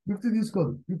 5th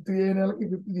తీసుకోదు, 5th ఏ నెలకి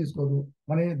 5th తీసుకోదు.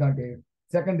 మనం ఏంటంటే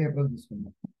 2nd April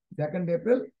తీసుకుందాం. 2nd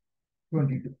April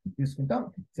 22 తీసుకుంటాం.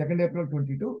 2nd April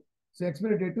 22. So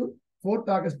expiry date 4th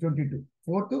August 22.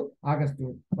 4th August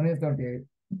మనం ఏంటంటే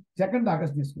 2nd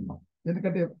August తీసుకుందాం.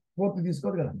 ఎందుకంటే 4th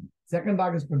తీసుకోదు కదా. 2nd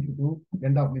August 22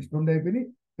 end of list 2 అయిపోయి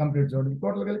కంప్లీట్ చూడండి.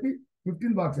 టోటల్ కలిపి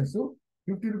 15 బాక్సెస్,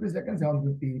 50 రూపీస్ సెకండ్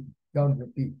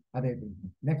 750 అదే అయిపోయింది.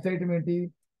 నెక్స్ట్ ఐటమ్ ఏంటి,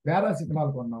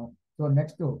 పారాసిటమాల్ కొన్నాం. సో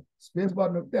నెక్స్ట్ స్పేస్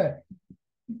బార్ నొక్కితే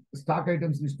స్టాక్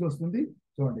ఐటమ్స్ లిస్ట్ వస్తుంది.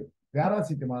 చూడండి,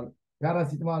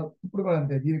 పారాసిటమాల్ ఇప్పుడు కూడా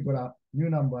అంతే, దీనికి కూడా న్యూ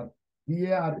నంబర్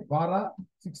పారా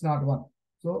 601.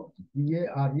 సో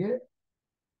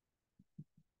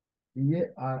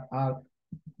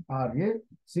PARA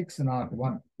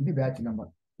 601 ఇది బ్యాచ్ నెంబర్,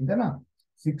 ఇంతేనా.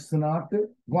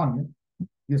 601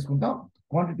 తీసుకుంటాం.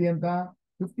 క్వాంటిటీ ఎంత,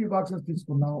 50 బాక్సెస్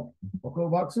తీసుకున్నాం. ఒక్కో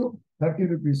బాక్స్ 30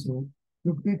 రూపీస్,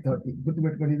 50-30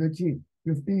 గుర్తుపెట్టుకోండి. ఇది వచ్చి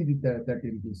 50, ఇది 30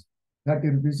 రూపీస్. 30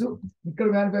 రూపీస్. ఇక్కడ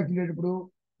మ్యానుఫ్యాక్చరింగ్ డేట్ ఇప్పుడు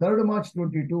 3rd March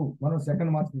 22, మనం 2nd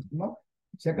March తీసుకున్నాం.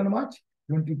 2nd March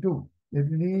 22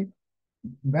 ఇది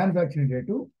manufacturing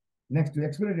date. Next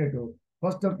expiry date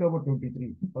 1st October 23.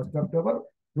 1st October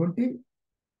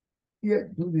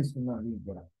 22 తీసుకున్నాం. ఇది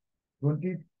కూడా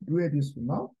 22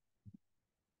 తీసుకున్నాం.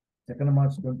 2nd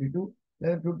March 22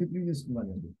 లేదా 23 తీసుకున్నాం.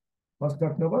 1st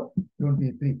October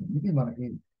 23 ఇది మనకి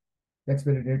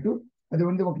ఎక్స్పైరీ డేటు. అది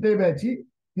ఉంది, ఒకటే బ్యాచ్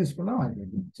తీసుకున్నాం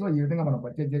అయిపోయింది. సో ఈ విధంగా మనం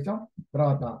పర్చేజ్ చేసాం.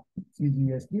 తర్వాత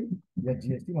CGST,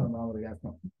 HGST మనం మామూలుగా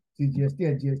చేస్తాం. CGST,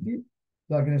 HGST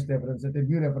అగెన్స్ట్ రెఫరెన్స్ అంటే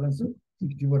న్యూ రెఫరెన్స్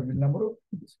 64 బిల్ నెంబరు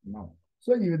తీసుకున్నాం. సో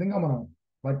ఈ విధంగా మనం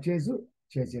పర్చేజ్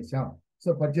చేసేసాం. సో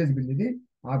పర్చేజ్ బిల్ ఇది,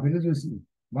 ఆ బిల్లు చూసి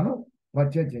మనం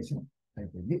పర్చేజ్ చేసాం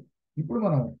అయిపోయింది. ఇప్పుడు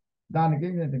మనం దానికి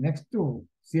ఏంటంటే నెక్స్ట్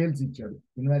సేల్స్ ఇచ్చాడు.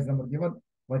 Invoice number given,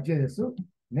 purchases,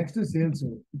 next sales.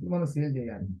 ఇప్పుడు మనం సేల్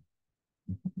చేయాలి,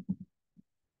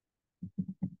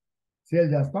 సేల్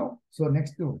చేస్తాం. సో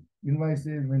నెక్స్ట్ ఇన్వాయిస్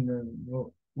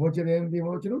వోచర్ ఏంటి,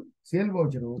 వోచరు సేల్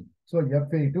వోచరు. సో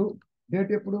F8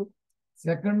 డేట్ ఎప్పుడు,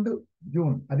 2nd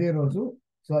June అదే రోజు.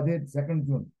 సో అదే 2nd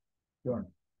June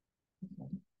చూడండి,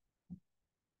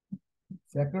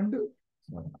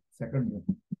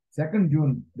 2nd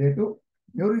June డేటు.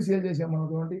 ఎవరికి సేల్ చేసాం మనం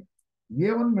చూడండి,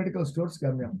 A1 మెడికల్ స్టోర్స్కి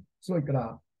అమ్మాం. సో ఇక్కడ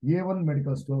A1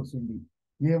 మెడికల్ స్టోర్స్ ఉంది,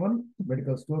 A1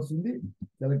 మెడికల్ స్టోర్స్ ఉంది.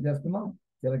 సెలెక్ట్ చేస్తున్నాం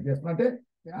అంటే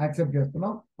యాక్సెప్ట్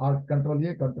చేస్తున్నాం. కంట్రోల్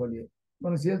ఏ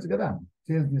మన సేల్స్ కదా,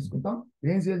 సేల్స్ తీసుకుంటాం.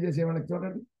 ఏం సేల్ చేసేవాళ్ళకి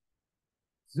చూడండి,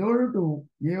 sold to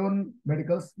A1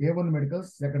 Medicals,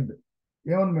 second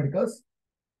A1 Medicals,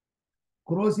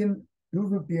 Crocin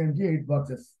 250 mg 8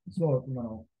 boxes. So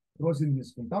మనం Crocin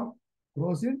తీసుకుంటాం.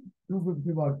 Crocin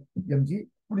 250 mg.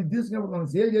 ఇప్పుడు ఇది తీసుకున్నప్పుడు మనం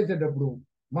సేల్ చేసేటప్పుడు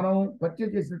మనం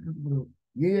పర్చేజ్ చేసినప్పుడు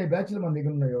ఏ బ్యాచ్లు మన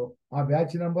దగ్గర ఉన్నాయో ఆ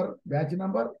బ్యాచ్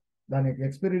నంబర్, దాని యొక్క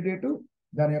ఎక్స్పైరీ డేటు,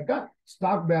 దాని యొక్క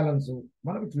స్టాక్ బ్యాలెన్స్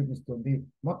మనకు చూపిస్తుంది.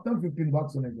 మొత్తం 15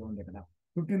 బాక్స్ ఉన్నాయి చూడండి. ఇక్కడ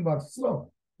 15 బాక్సెస్ లో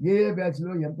ఏ బ్యాచ్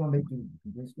లో ఎంత ఉన్నాయి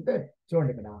చూసుకుంటే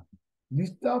చూడండి, ఇక్కడ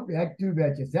లిస్ట్ ఆఫ్ యాక్టివ్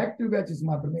బ్యాచెస్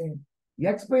మాత్రమే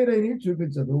ఎక్స్పైర్ అయినవి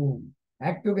చూపించదు.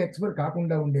 యాక్టివ్గా ఎక్స్పైర్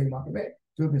కాకుండా ఉండేవి మాత్రమే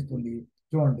చూపిస్తుంది.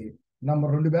 చూడండి,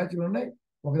 నంబర్ 2 బ్యాచ్లు ఉన్నాయి,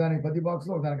 ఒకదానికి 10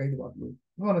 బాక్సులు, ఒకదానికి 5 బాక్సులు.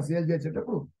 మనం సేల్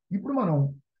చేసేటప్పుడు ఇప్పుడు మనం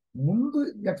ముందు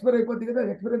ఎక్స్పైర్ అయిపోద్ది కదా,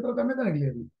 ఎక్స్పైర్ అయిన తర్వాత దానికి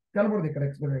లేదు, కనబడదు ఇక్కడ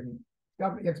ఎక్స్పైర్ అయింది.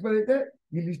 కాబట్టి ఎక్స్పైర్ అయితే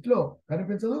ఈ లిస్ట్ లో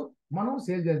కనిపించదు, మనం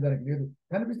సేల్ చేసేదానికి లేదు.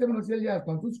 కనిపిస్తే మనం సేల్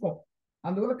చేస్తాం, చూసుకోం,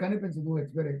 అందువల్ల కనిపించదు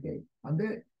ఎక్స్పైర్ అయితే. అంతే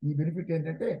ఈ బెనిఫిట్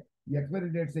ఏంటంటే ఈ ఎక్స్పైరీ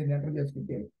డేట్స్ ఎంటర్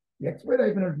చేసుకుంటే ఎక్స్పైర్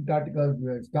అయిపోయినటువంటి ఆర్టికల్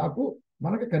స్టాకు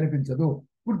మనకు కనిపించదు.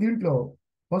 ఇప్పుడు దీంట్లో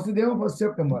first 1st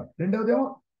September, రెండవదేమో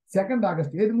 2nd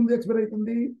August. ఏది ముందు ఎక్స్పైర్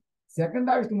అవుతుంది, 2nd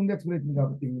August ముందు ఎక్స్పైర్ అవుతుంది.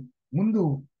 కాబట్టి ముందు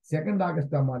 2nd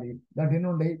August అమ్మాలి. దాంట్లో ఎన్ని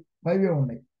ఉన్నాయి, 5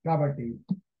 ఉన్నాయి. కాబట్టి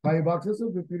 5 బాక్సెస్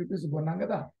 50 రూపీస్ కొన్నాం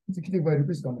కదా, 65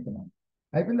 రూపీస్ అమ్ముతున్నాం.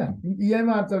 అయిపోయిందా, ఇంక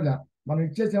ఏమీ అర్థంలా. మనం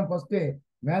ఇచ్చేసాం ఫస్టే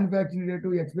మ్యానుఫ్యాక్చరింగ్ డేటు,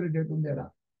 ఎక్స్పైరీ డేట్ ఉంది కదా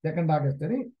 2nd August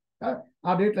అని,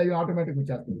 ఆ డేట్లు అవి ఆటోమేటిక్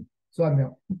వచ్చేస్తుంది. సో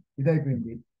అమ్మాం, ఇది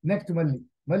అయిపోయింది. నెక్స్ట్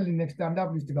మళ్ళీ నెక్స్ట్ ఎండ్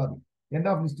ఆఫ్ లిస్ట్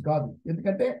కాదు.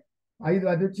 ఎందుకంటే 5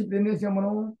 అది వచ్చి ఇప్పుడు ఎన్ని వేసాం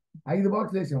మనం, 5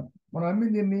 బాక్స్ వేసాం. మనం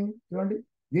అమ్మింది ఎన్ని చూడండి,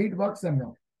 8 బాక్స్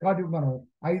అమ్మాం. కాబట్టి ఇప్పుడు మనం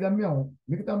 5 అమ్మాం,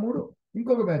 మిగతా 3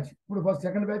 ఇంకొక బ్యాచ్. ఇప్పుడు ఫస్ట్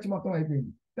 2nd బ్యాచ్ మొత్తం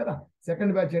అయిపోయింది కదా.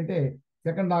 2nd బ్యాచ్ అంటే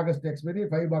 2nd August ఎక్స్పైరీ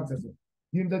 5 బాక్సెస్.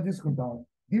 దీంట్లో తీసుకుంటాం,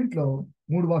 దీంట్లో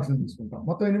 3 బాక్సులు తీసుకుంటాం.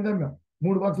 మొత్తం 8 అమ్మాం,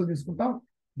 3 బాక్సులు తీసుకుంటాం.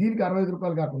 దీనికి 65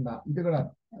 రూపాయలు కాకుండా, ఇది కూడా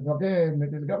ఒకే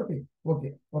మెటీరియల్ కాబట్టి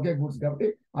ఒకే గూడ్స్ కాబట్టి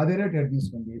అదే రేట్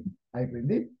తీసుకోండి.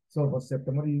 అయిపోయింది. సో 1st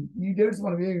September ఈ డేట్స్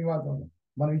మనం ఏమి ఇవ్వాలి,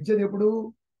 మనం ఇచ్చేది ఎప్పుడు,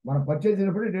 మనం పర్చేజ్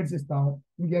చేసినప్పుడే డేట్స్ ఇస్తాం.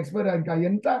 ఇంక ఎక్స్పైరీ ఇంకా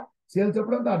ఎంత సేల్స్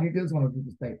ఎప్పుడు ఆ డీటెయిల్స్ మనకు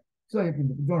చూపిస్తాయి. సో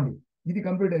అయిపోయింది. చూడండి, ఇది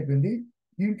కంప్లీట్ అయిపోయింది.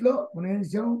 దీంట్లో మనం ఏం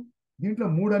చేసాం, దీంట్లో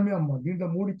 3 అమ్మాము, దీంట్లో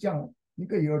 3 ఇచ్చాము,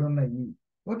 ఇంకా 7 ఉన్నాయి.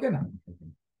 ఓకేనా?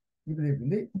 ఇప్పుడు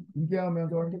చెప్పింది. ఇంకేమో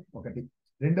చూడండి. ఒకటి.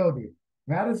 రెండవది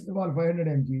paracetamol 500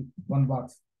 mg 1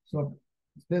 box. So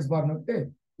space bar నొక్కితే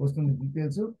వస్తుంది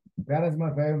డీటెయిల్స్.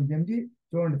 పారాసిటమాల్ 500 mg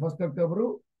చూడండి. 1 అక్టోబర్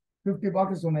 50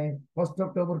 బాక్సెస్ ఉన్నాయి. 1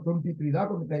 అక్టోబర్ 23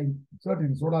 దాకా ఉంది టైం. సో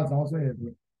ఇది చూడాల్సిన అవసరం లేదు.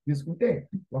 తీసుకుంటే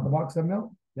ఒక బాక్స్ అమ్మాం.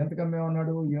 ఎంతకు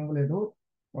అన్నాడు? ఏం లేదు.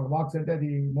 ఒక బాక్స్ అంటే అది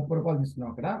 30 రూపాయలు తీసుకున్నాం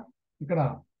అక్కడ. ఇక్కడ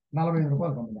 45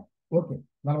 రూపాయలు పొందాం. ఓకే,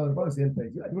 40 రూపాయలు సేల్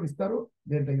ప్రైస్. అది కూడా ఇస్తారు.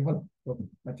 దేంట్లో ఇవ్వాలి. ఓకే,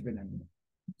 మర్చిపోయినాను.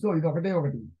 సో ఇది ఒకటే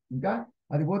ఒకటి. ఇంకా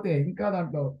అది పోతే ఇంకా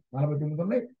దాంట్లో 49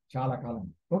 ఉన్నాయి. చాలా కాలం.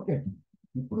 ఓకే,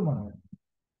 ఇప్పుడు మనం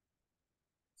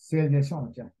సేల్ చేసాం.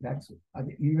 వచ్చాం ట్యాక్స్.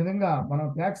 అది ఈ విధంగా మనం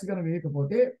ట్యాక్స్ కనుక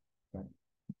వేయకపోతే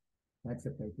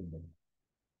యాక్సెప్ట్ అవుతుంది.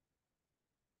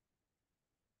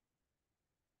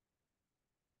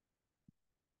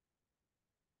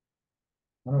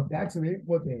 మనం ట్యాక్స్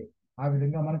వేయకపోతే ఆ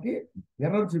విధంగా మనకి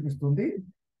ఎర్రర్ చూపిస్తుంది.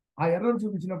 ఆ ఎర్రర్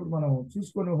చూపించినప్పుడు మనం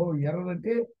చూసుకొని, ఓహో ఎర్రర్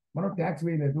అంటే మనం ట్యాక్స్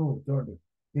వేయలేదు. చూడండి,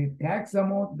 the tax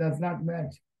amount does not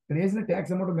match. ఇక్కడ వేసిన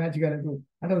ట్యాక్స్ అమౌంట్ మ్యాచ్ కాలేదు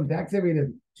అంటే మనం ట్యాక్సే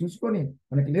వేయలేదు. చూసుకొని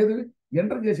మనకి లేదు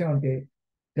ఎంటర్ చేసామంటే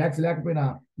ట్యాక్స్ లేకపోయినా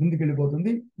ముందుకు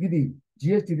వెళ్ళిపోతుంది. ఇది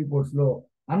జిఎస్టీ రిపోర్ట్స్ లో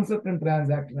అన్సర్టన్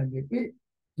ట్రాన్సాక్షన్ అని చెప్పి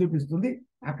చూపిస్తుంది.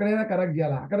 అక్కడైనా కరెక్ట్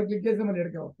చేయాలి. అక్కడ క్లిక్ చేస్తే మళ్ళీ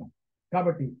ఎక్కడికే వస్తాం.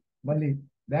 కాబట్టి మళ్ళీ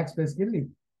బ్యాక్ స్పేస్కి వెళ్ళి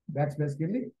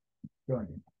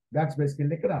చూడండి. బ్యాక్ స్పేస్కి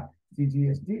వెళ్ళి ఇక్కడ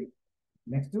CGST,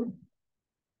 next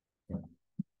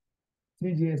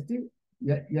CGST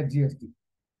SGST,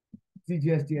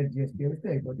 CGST SGST వస్తే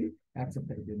అయిపోతుంది.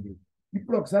 యాక్సెప్ట్ అయిపోయింది.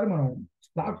 ఇప్పుడు ఒకసారి మనం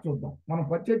స్టాక్ చూద్దాం. మనం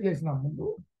పర్చేజ్ చేసిన ముందు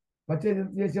పర్చేజ్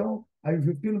ఎంత చేసాము? అవి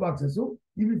 15 బాక్సెస్,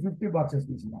 ఇవి 50 బాక్సెస్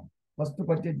తీసుకున్నాం. ఫస్ట్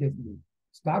పర్చేజ్ చేసింది.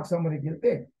 స్టాక్ సమ్మరీకి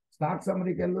వెళ్తే స్టాక్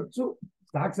సమ్మరీకి వెళ్ళొచ్చు.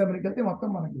 స్టాక్ సమ్మరీకి వెళ్తే మొత్తం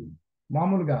మనకి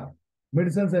మామూలుగా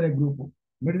మెడిసిన్స్ అనే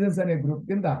గ్రూప్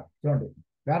కింద చూడండి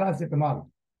పారాసిటమాల్.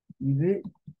 ఇది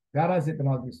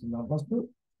పారాసిటమాల్ తీసుకుందాం. ఫస్ట్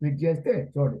క్లిక్ చేస్తే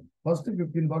చూడండి, ఫస్ట్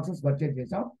 15 బాక్సెస్ పర్చేజ్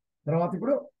చేసాం. తర్వాత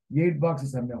ఇప్పుడు 8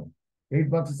 బాక్సెస్ అమ్మాం. 7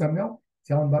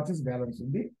 బాక్సెస్ బ్యాలెన్స్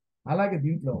ఉంది. అలాగే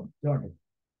దీంట్లో చూడండి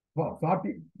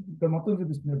 40 ఇక్కడ మొత్తం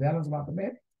చూపిస్తుంది. బ్యాలెన్స్ మాత్రమే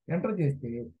ఎంటర్ చేస్తే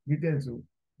details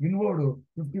inward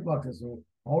 50 boxes,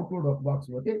 outward 1 box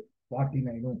పోతే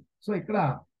 49. సో ఇక్కడ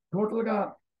టోటల్ గా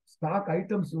stock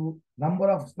items,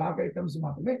 number of stock items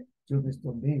మాత్రమే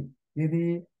చూపిస్తుంది. ఇది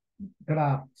ఇక్కడ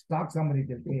స్టాక్ సమ్మరీకి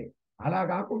వెళ్తే. అలా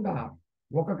కాకుండా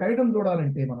ఒక్కొక్క ఐటమ్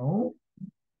చూడాలంటే మనం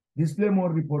డిస్ప్లే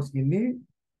మోడ్ రిపోర్ట్స్కి వెళ్ళి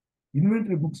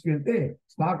ఇన్వెంటరీ బుక్స్కి వెళ్తే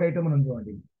స్టాక్ ఐటమ్ అని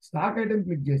చూడండి. స్టాక్ ఐటమ్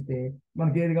క్లిక్ చేస్తే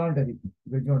మనకి ఏది కావాలంటే అది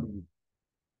చూడండి.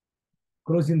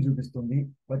 క్రోసిన్ చూపిస్తుంది,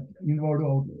 ఇన్వర్డ్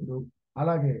అవుట్వర్డ్.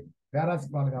 అలాగే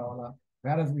పారాసిటమాల్ కావాలా,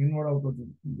 పారాసిటమాల్ ఇన్వర్డ్ అవుట్వర్డ్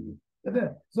చూపిస్తుంది. అదే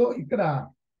సో ఇక్కడ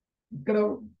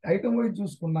ఐటమ్ వైజ్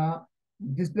చూసుకున్న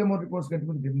డిస్ప్లే మోడ్ రిపోర్ట్స్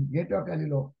కట్టుకుంటే గేట్ ఆఫ్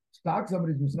వ్యాలీలో స్టాక్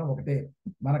సమ్మరీ చూసినా ఒకటే.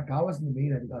 మనకు కావాల్సింది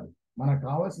మెయిన్ అది కాదు. మనకు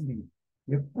కావాల్సింది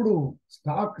ఎప్పుడు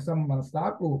మన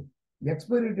స్టాక్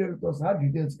ఎక్స్పైరీ డేట్ తో సహా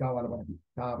డీటెయిల్స్ కావాలి మనకి.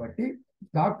 కాబట్టి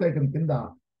స్టాక్ ఐటమ్ కింద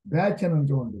బ్యాచ్ అని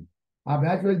చూడండి. ఆ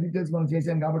బ్యాచ్ వైజ్ డీటెయిల్స్ మనం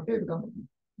చేసాం కాబట్టి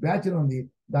బ్యాచ్ అని ఉంది.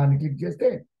 దాన్ని క్లిక్ చేస్తే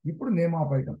ఇప్పుడు నేమ్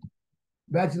ఆఫ్ ఐటమ్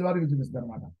బ్యాచ్ వరకు చూపిస్తుంది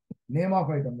అనమాట. నేమ్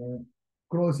ఆఫ్ ఐటమ్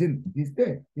క్రోసిన్ తీస్తే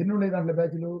ఎన్ని ఉన్నాయి దాంట్లో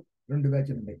బ్యాచ్లు? 2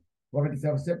 బ్యాచ్లు ఉన్నాయి. ఒకటి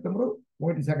సెప్టెంబర్,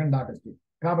 ఒకటి 2 ఆగస్టు.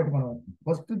 కాబట్టి మనం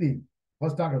ఫస్ట్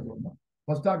ఆగస్ట్ చూద్దాం.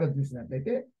 ఫస్ట్ ఆగస్ట్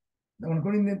చూసినట్లయితే మనం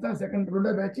కొనింది ఎంత?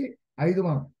 రెండో బ్యాచ్ 5.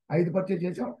 మనం 5 పర్చేజ్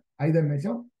చేసాం, 5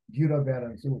 అమ్మేసాం, 0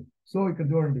 బ్యాలెన్స్. సో ఇక్కడ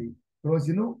చూడండి,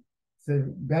 Crocin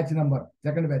batch number,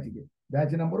 second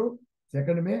batch number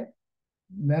 2 మే,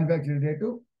 మ్యానుఫ్యాక్చరింగ్ డేటు,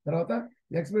 తర్వాత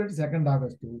ఎక్స్పైరీ 2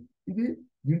 ఆగస్టు. ఇది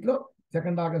దీంట్లో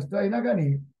 2 ఆగస్టు అయినా కానీ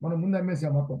మనం ముందు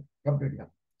అమ్మేసాం మొత్తం కంప్లీట్గా.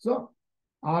 సో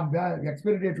ఆ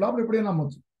ఎక్స్పైరీ డేట్ లోపల ఎప్పుడైనా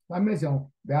అమ్మొచ్చు. అమ్మేసాం,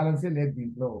 బ్యాలెన్సే లేదు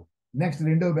దీంట్లో. నెక్స్ట్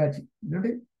రెండో బ్యాచ్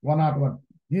చూడండి 101.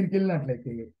 దీనికి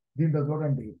వెళ్ళినట్లయితే దీంట్లో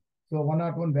చూడండి. సో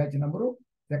 101 బ్యాచ్ నెంబరు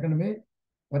 2 మే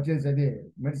పర్చేజ్, అదే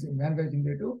మెడిసిన్ మ్యానుఫ్యాక్చరింగ్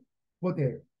డేటు, పోతే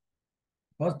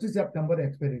 1 సెప్టెంబర్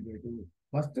ఎక్స్పైరీ డేటు.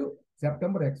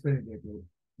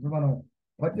 ఇప్పుడు మనం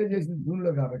పర్చేజ్ చేసింది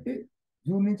జూన్లో కాబట్టి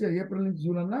జూన్ నుంచి ఏప్రిల్ నుంచి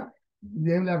జూన్ అన్నా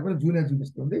ఏం లేకపోతే జూనే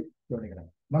చూపిస్తుంది. చూడండి ఇక్కడ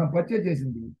మనం పర్చేజ్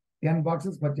చేసింది 10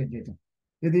 బాక్సెస్ పర్చేజ్ చేసాం.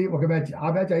 ఇది ఒక బ్యాచ్. ఆ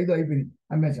బ్యాచ్ 5 అయిపోయింది,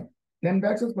 అమ్మేసాం. 10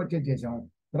 బాక్సెస్ పర్చేజ్ చేసాం.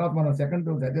 తర్వాత మనం సెకండ్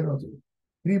రోజు అదే రోజు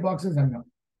 3 బాక్సెస్ అమ్మాం.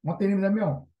 మొత్తం 8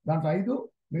 అమ్మాం. దాంట్లో 5,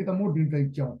 మిగతా 3 దీంట్లో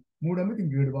ఇచ్చాం. 3 అమ్మితే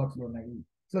ఇంక 7 బాక్సులు ఉన్నాయి.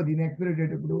 సో దీని ఎక్స్పైరీ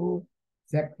డేట్ ఇప్పుడు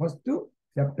 1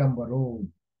 సెప్టెంబరు.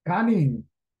 కానీ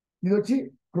ఇది వచ్చి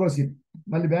క్రోసిన్.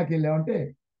 మళ్ళీ బ్యాక్ వెళ్ళామంటే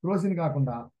క్రోసిన్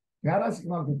కాకుండా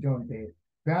పారాసిటమాల్కి వచ్చామంటే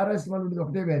పారాసిటమాల్ ఉండేది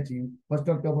ఒకటే బ్యాచ్ 1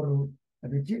 అక్టోబర్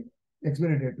అది వచ్చి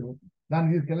ఎక్స్పైరీ డేటు.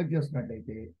 దాన్ని సెలెక్ట్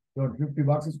చేసుకున్నట్టయితే 50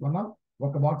 బాక్సెస్ కొన్నాం,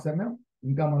 1 బాక్స్ అమ్మాం,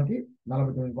 ఇంకా మనకి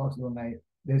 49 బాక్సులు ఉన్నాయి.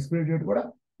 ఎక్స్పైరీ డేట్ కూడా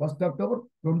 1 అక్టోబర్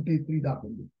 23 దాకా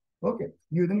ఉంది. ఓకే,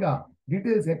 ఈ విధంగా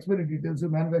details, expiry details,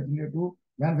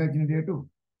 manufacturing date,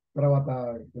 తర్వాత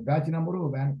బ్యాచ్ నెంబరు,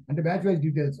 అంటే బ్యాచ్ వైజ్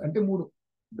డీటెయిల్స్, అంటే 3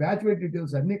 బ్యాచ్ వైజ్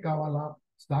డీటెయిల్స్ అన్నీ కావాలా,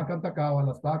 స్టాక్ అంతా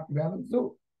కావాలా, stock balance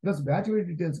plus batch wise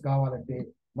details కావాలంటే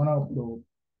మనం ఇప్పుడు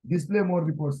డిస్ప్లే మోర్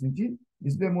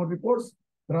రిపోర్ట్స్,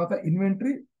 తర్వాత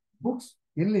ఇన్వెంటరీ బుక్స్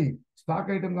వెళ్ళి స్టాక్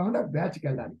ఐటమ్ కాకుండా బ్యాచ్కి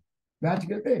వెళ్ళాలి.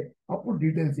 బ్యాచ్కి వెళ్తే అప్పుడు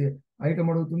డీటెయిల్స్ ఐటమ్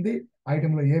అడుగుతుంది.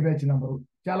 ఐటమ్లో ఏ బ్యాచ్ నెంబరు,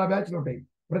 చాలా బ్యాచ్లు ఉంటాయి.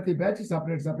 ప్రతి బ్యాచ్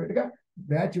సపరేట్గా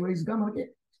బ్యాచ్ వైజ్గా మనకి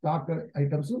స్టాక్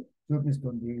ఐటమ్స్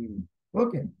చూపిస్తుంది.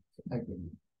 ఓకే, అయిపోయింది.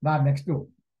 నెక్స్ట్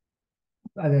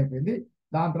అది అయిపోయింది.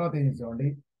 దాని తర్వాత ఏం చేసామండి,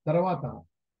 తర్వాత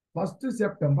 1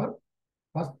 September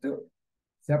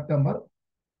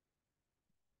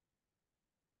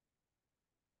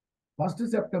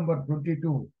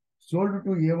 22 sold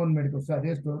to A1 medicals,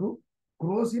 అదే store,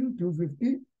 Crocin 250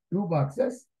 2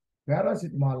 boxes,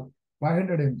 paracetamol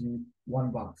 500 mg 1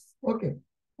 box. Okay,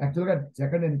 యాక్చువల్గా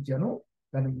సెకండ్ అని ఇచ్చాను,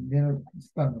 కానీ నేను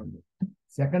ఇస్తాను,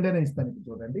 సెకండ్ అనే ఇస్తాను.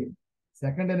 చూడండి,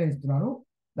 సెకండ్ అనే ఇస్తున్నాను,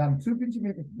 దాన్ని చూపించి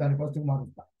మీకు దాని ఫస్ట్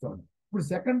మారుస్తాను. చూడండి, ఇప్పుడు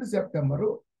 2 సెప్టెంబరు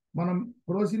మనం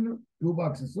క్రోసిన్ 2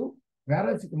 బాక్సెస్,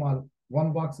 పారాసిటమాల్ 1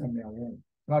 బాక్స్ అమ్మాము.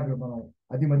 కాబట్టి మనం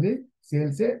అది మళ్ళీ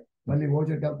సేల్సే, మళ్ళీ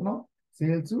ఓజర్కి వెళ్తున్నాం.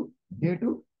 సేల్స్ డేటు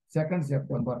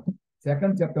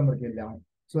 2 సెప్టెంబర్కి వెళ్ళాము.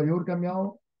 సో ఎవరికి అమ్మాము,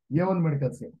 A1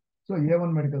 medicals. So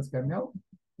A1 మెడికల్స్కి అమ్మాము.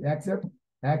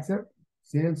 Accept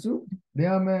sales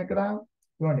ఏమన్నా ఇక్కడ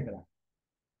చూడండి, ఇక్కడ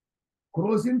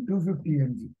క్రోసిన్ 250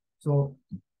 mg. సో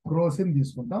క్రోసిన్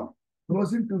తీసుకుంటాం,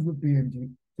 క్రోసిన్ 250 mg.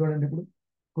 చూడండి, ఇప్పుడు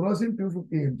క్రోసిన్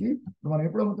 250 mg మనం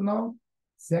ఎప్పుడు అమ్ముతున్నాం,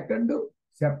 2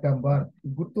 సెప్టెంబర్.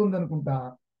 గుర్తుందనుకుంటా,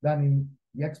 దాని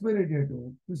ఎక్స్పైరీ డేటు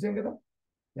చూసాం కదా.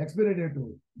 ఎక్స్పైరీ డేటు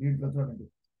దీంట్లో చూడండి,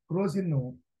 క్రోసిన్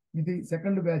ఇది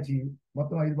సెకండ్ బ్యాచ్,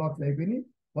 మొత్తం 5 బాక్సులు అయిపోయినాయి.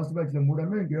 ఫస్ట్ బ్యాచ్లో 3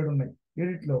 అమ్మాయి, ఇంక 7 ఉన్నాయి.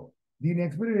 7లో దీని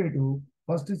ఎక్స్పైరీ డేటు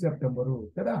 1 సెప్టెంబరు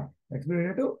కదా. Expiry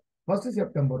date 1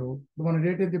 September. మన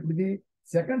డేట్ అయితే ఇప్పుడు ఇది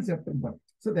 2 సెప్టెంబర్.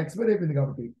 సో ఎక్స్పైరీ అయిపోయింది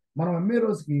కాబట్టి మనం అమ్మే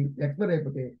రోజుకి ఎక్స్పైరీ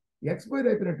అయిపోతే, ఎక్స్పైరీ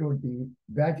అయిపోయినటువంటి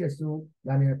బ్యాచెస్,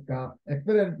 దాని యొక్క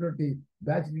ఎక్స్పైరీ అయినటువంటి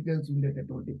బ్యాచ్ డీటెయిల్స్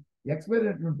ఉండేటటువంటి ఎక్స్పైరీ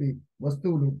అయినటువంటి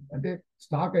వస్తువులు, అంటే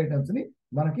స్టాక్ ఐటమ్స్ ని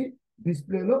మనకి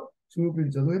డిస్ప్లేలో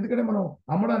చూపించదు. ఎందుకంటే మనం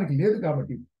అమ్మడానికి లేదు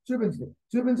కాబట్టి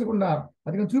చూపించకుండా,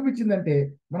 అది చూపించిందంటే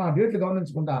మనం ఆ డేట్లు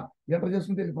గమనించకుండా ఎంటర్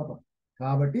చేసుకుంటూ వెళ్ళిపోతాం.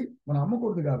 కాబట్టి మనం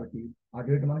అమ్మకూడదు, కాబట్టి ఆ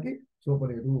డేట్ మనకి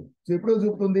చూపలేదు. సో ఎప్పుడో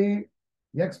చూపుతుంది,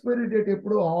 ఎక్స్పైరీ డేట్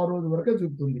ఎప్పుడో ఆ రోజు వరకే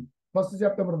చూపుతుంది. 1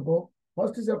 సెప్టెంబర్ అనుకో,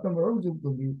 1 సెప్టెంబర్ వరకు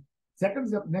చూపుతుంది.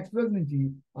 నెక్స్ట్ రోజు నుంచి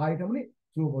ఆ ఐటమ్ని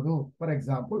చూపదు. ఫర్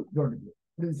ఎగ్జాంపుల్ చూడండి,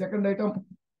 ఇప్పుడు ఇది సెకండ్ ఐటమ్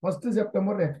 1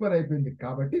 సెప్టెంబర్ ఎక్స్పైర్ అయిపోయింది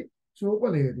కాబట్టి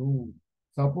చూపలేదు.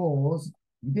 సపోజ్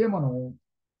ఇదే మనం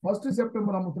 1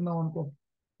 సెప్టెంబర్ అమ్ముతున్నాం అనుకో,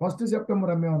 1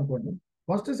 సెప్టెంబర్ అమ్మామనుకోండి,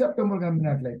 1 సెప్టెంబర్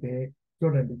అమ్మినట్లయితే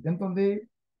చూడండి ఎంత ఉంది,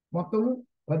 మొత్తం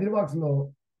 10 బాక్సులో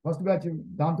ఫస్ట్ బ్యాచ్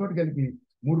దాంతో కలిపి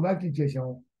 3 బాక్సులు ఇచ్చేసాం.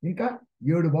 ఇంకా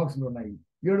 7 బాక్సులు ఉన్నాయి.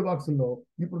 7 బాక్సుల్లో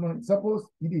ఇప్పుడు మనం సపోజ్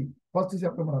ఇది 1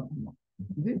 సెప్టెంబర్ అనుకున్నాం,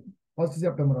 ఇది 1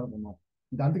 సెప్టెంబర్ అనుకున్నాం.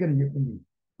 ఇది అందుకని చెప్పింది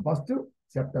 1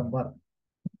 సెప్టెంబర్.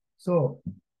 సో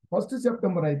 1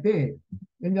 సెప్టెంబర్ అయితే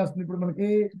ఏం చేస్తుంది, ఇప్పుడు మనకి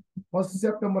 1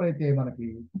 సెప్టెంబర్ అయితే మనకి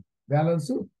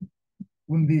బ్యాలెన్స్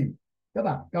ఉంది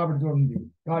కదా. కాబట్టి చూడండి,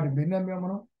 కాబట్టి ఇప్పుడు ఎన్ని అమ్మాము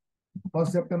మనం, 1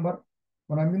 సెప్టెంబర్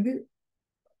మనం అమ్మింది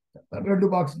 2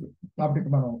 బాక్సులు. కాబట్టి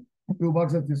మనం 2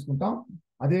 బాక్సెస్ తీసుకుంటాం.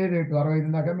 అదే రేటు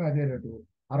 65 దాకా, అదే రేటు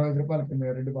 65 రూపాయలకి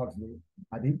 2 బాక్సులు.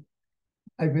 అది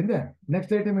అయిపోయిందే.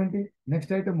 నెక్స్ట్ ఐటమ్ ఏంటి,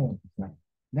 next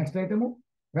item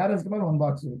paracetamol 1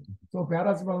 box. So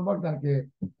paracetamol 1 box, దానికి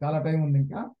చాలా టైం ఉంది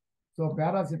ఇంకా. సో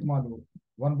పారాసిటమాల్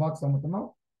 1 బాక్స్ అమ్ముతున్నాం.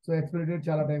 సో ఎక్స్పైరీ డేట్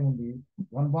చాలా టైం ఉంది.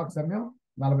 1 బాక్స్ అమ్మాం,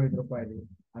 45 రూపాయలు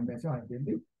అమ్మేసాం,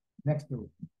 అయిపోయింది. Next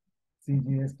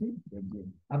GST.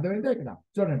 అర్థమైందా? ఇక్కడ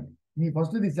చూడండి, మీ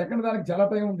ఫస్ట్ ఇది సెకండ్ దానికి చాలా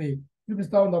టైం ఉంది,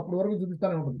 చూపిస్తా ఉంది, అప్పటి వరకు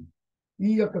చూపిస్తానే ఉంటుంది.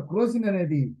 ఈ యొక్క క్లోజింగ్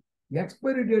అనేది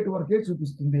ఎక్స్పైరీ డేట్ వరకే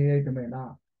చూపిస్తుంది. ఏ ఐటమ్ అయినా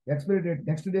ఎక్స్పైరీ డేట్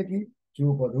నెక్స్ట్ డేకి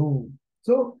చూపదు.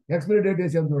 సో ఎక్స్పైరీ డేట్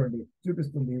వేసాం చూడండి,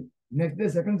 చూపిస్తుంది. నెక్స్ట్ డే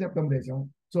 2 సెప్టెంబర్ వేసాం,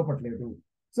 చూపట్లేదు.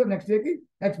 సో నెక్స్ట్ డేకి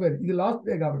ఎక్స్పైరీ, ఇది లాస్ట్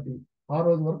డే కాబట్టి ఆ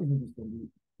రోజు వరకు చూపిస్తుంది.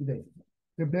 ఇదే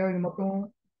ఇప్పుడు ఏమైంది, మొత్తం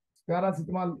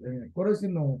పారాసిటమాల్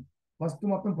కొరోసిన్ ఫస్ట్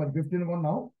మొత్తం 15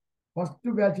 కొన్నాం. ఫస్ట్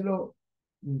బ్యాచ్లో,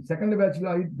 సెకండ్ బ్యాచ్లో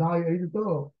 5తో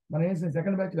మనం వేసిన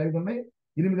సెకండ్ బ్యాచ్లో 5 ఉన్నాయి,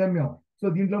 8 అమ్మాం. సో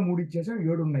దీంట్లో 3 ఇచ్చేసాం,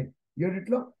 7 ఉన్నాయి.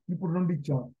 7లో ఇప్పుడు 2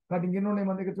 ఇచ్చాం. కాబట్టి ఇంకెన్ని ఉన్నాయి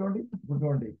మన దగ్గర చూడండి. ఇప్పుడు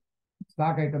చూడండి,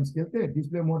 స్టాక్ ఐటమ్స్కి వెళ్తే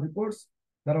డిస్ప్లే మోర్ రిపోర్ట్స్,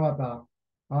 తర్వాత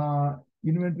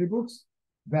ఇన్వెంటరీ బుక్స్,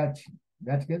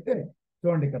 బ్యాచ్కి వెళ్తే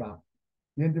చూడండి, ఇక్కడ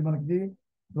ఏంటి మనకి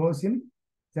క్లోసిన్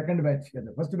సెకండ్ బ్యాచ్కి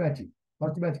వెళ్తే ఫస్ట్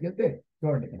బ్యాచ్కి వెళ్తే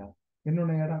చూడండి, ఇక్కడ ఎన్ని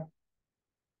ఉన్నాయి కదా,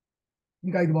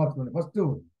 ఇంకా 5 బాక్సులు ఉన్నాయి. ఫస్ట్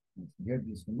డేట్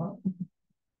తీసుకుందాం,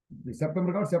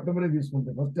 సెప్టెంబర్ కాబట్టి సెప్టెంబరే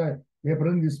తీసుకుంటాం. ఫస్ట్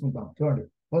ఏప్రిల్ తీసుకుంటాం. చూడండి,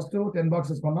 ఫస్ట్ 10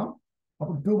 బాక్సెస్ కొన్నాం,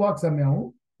 అప్పుడు 2 బాక్స్ అమ్మాము,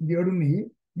 ఇది 7 ఉన్నాయి,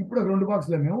 ఇప్పుడు 2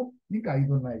 బాక్సులు అమ్మాము, ఇంకా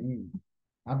 5 ఉన్నాయి.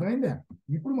 అర్థమైందా?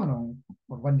 ఇప్పుడు మనం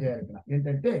ఒక పని చేయాలి ఇక్కడ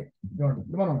ఏంటంటే,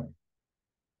 ఇప్పుడు మనం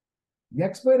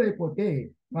ఎక్స్పైర్ అయిపోతే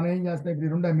మనం ఏం చేస్తాం, ఇప్పుడు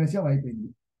 2 అమ్మేసాం అయిపోయింది.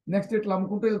 నెక్స్ట్ ఇట్లా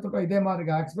అమ్ముకుంటూ వెళ్తుంటాం, ఇదే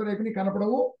మాదిరిగా ఎక్స్పైర్ అయిపోయి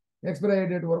కనపడవు, ఎక్స్పైర్ అయ్యే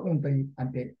డేట్ వరకు ఉంటాయి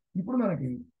అంతే. ఇప్పుడు మనకి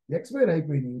ఎక్స్పైర్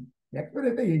అయిపోయింది, ఎక్స్పైర్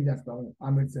అయితే ఏం చేస్తాము, ఆ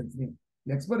మెడిసిన్స్ని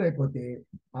ఎక్స్పైర్ అయిపోతే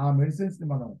ఆ మెడిసిన్స్ని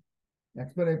మనం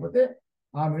ఎక్స్పైర్ అయిపోతే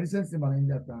ఆ మెడిసిన్స్ని మనం ఏం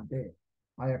చేస్తామంటే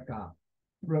ఆ యొక్క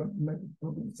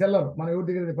సెల్లర్ మనం ఎవరి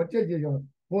దగ్గర పర్చేజ్ చేసాం,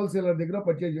 హోల్సేలర్ దగ్గర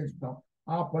పర్చేజ్ చేసుకుంటాం,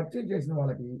 ఆ పర్చేజ్ చేసిన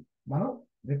వాళ్ళకి మనం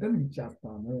రిటర్న్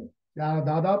ఇచ్చేస్తాము.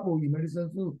 దాదాపు ఈ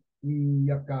మెడిసిన్స్, ఈ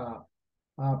యొక్క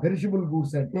పెరిషబుల్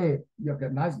గూడ్స్ అంటే ఈ యొక్క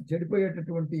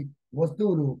చెడిపోయేటటువంటి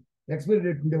వస్తువులు, ఎక్స్పైరీ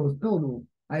డేట్ ఉండే వస్తువులు,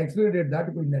 ఆ ఎక్స్పైరీ డేట్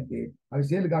దాటిపోయిందంటే అవి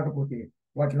సేల్ కాకపోతే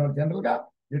వాటిని జనరల్గా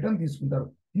రిటర్న్ తీసుకుంటారు.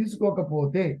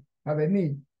 తీసుకోకపోతే అవన్నీ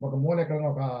ఒక మూల ఎక్కడ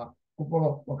ఒక కుప్పలో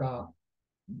ఒక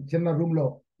చిన్న రూమ్ లో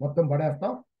మొత్తం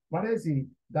పడేస్తాం. పడేసి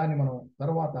దాన్ని మనం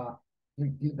తర్వాత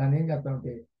దాన్ని ఏం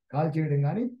చేస్తామంటే కాల్ చేయడం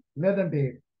కానీ, లేదంటే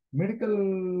మెడికల్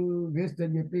వేస్ట్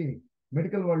అని చెప్పి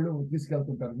మెడికల్ వాళ్ళు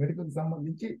తీసుకెళ్తుంటారు. మెడికల్కి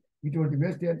సంబంధించి ఇటువంటి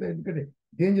వేస్ట్ అయితే, ఎందుకంటే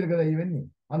డేంజర్ కదా ఇవన్నీ,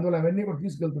 అందువల్ల అవన్నీ కూడా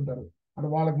తీసుకెళ్తుంటారు. అంటే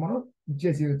వాళ్ళకి మనం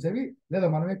ఇచ్చేసేయచ్చు అవి, లేదా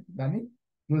మనమే దాన్ని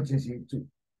క్లోజ్ చేసేయచ్చు,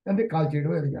 అంటే కాల్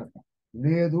చేయడం ఏదో చేస్తాం.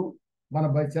 లేదు మన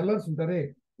బై సెల్లర్స్ ఉంటారే,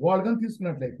 వాళ్ళు కానీ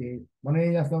తీసుకున్నట్లయితే మనం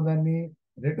ఏం చేస్తాం, దాన్ని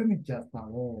రిటర్న్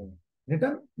ఇచ్చేస్తాము.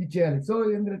 రిటర్న్ ఇచ్చేయాలి. సో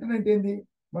రిటర్న్ అంటే ఏంది,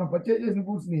 మనం పర్చేజ్ చేసిన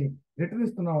గూడ్స్ ని రిటర్న్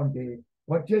ఇస్తున్నాం అంటే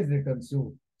purchase returns.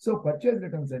 So purchase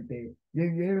returns అంటే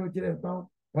ఏమి వచ్చేస్తాం,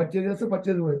 పర్చేజ్ చేస్తే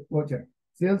పర్చేజ్ వచ్చారు,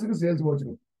 సేల్స్ కి సేల్స్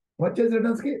వచ్చారు, పర్చేజ్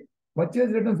రిటర్న్స్ కి పర్చేజ్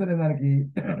రిటర్న్స్ అనే దానికి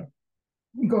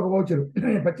ఇంకొక voucher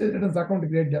purchase returns account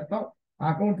create చేస్తాం. ఆ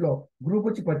అకౌంట్ లో గ్రూప్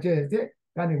వచ్చి పర్చేజ్ చేస్తే,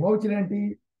 కానీ వౌచర్ ఏంటి,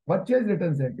 పర్చేజ్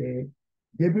రిటర్న్స్ అంటే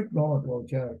debit note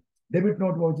voucher. Debit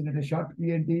note voucher అంటే షార్ట్ కీ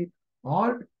ఏంటి,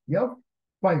 Alt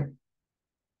F5,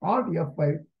 Alt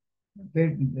F5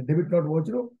 debit note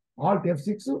voucher, Alt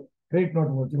F6 credit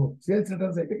note voucher. Sales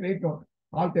returns అయితే credit note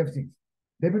Alt F6,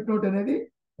 debit note అనేది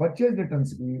purchase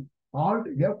returns కి Alt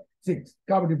F6.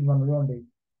 కాబట్టి ఇప్పుడు మనం చూడండి,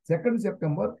 2nd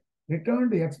September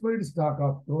returned expired stock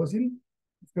of crores in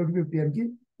 2050 mg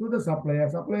to the supplier.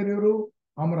 Supplier ఎవరు,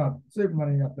 Amaravati. So ఇప్పుడు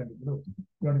మనం ఏం చేస్తాం, ఇప్పుడు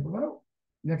చూడండి, ఇప్పుడు మనం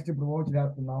నెక్స్ట్ ఇప్పుడు వౌచర్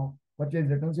చేస్తున్నాం. పర్చేజ్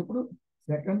రిటర్న్స్ ఇప్పుడు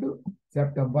 2nd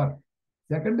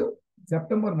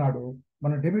సెప్టెంబర్ నాడు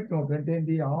మన డెబిట్ నోట్ అంటే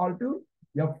ఏంటి, ఆల్ట్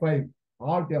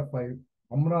F5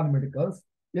 అమ్రాన్ మెడికల్స్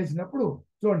చేసినప్పుడు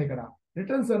చూడండి, ఇక్కడ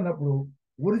రిటర్న్స్ అన్నప్పుడు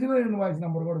ఒరిజినల్ ఇన్వాయిస్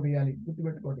నెంబర్ కూడా వేయాలి,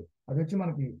 గుర్తుపెట్టుకోండి. అది వచ్చి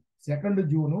మనకి 2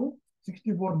 జూన్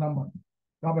 64 నంబర్.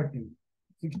 కాబట్టి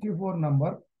 64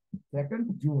 నంబర్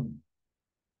 2 జూన్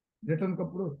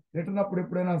రిటర్న్ అప్పుడు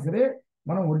ఎప్పుడైనా సరే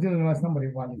మనం ఒరిజినల్ ఇన్వాయిస్ నెంబర్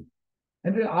ఇవ్వాలి.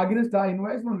 అంటే అగెన్స్ట్ ఆ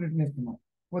ఇన్వాయిస్ మనం రిటర్న్ ఇస్తున్నాం.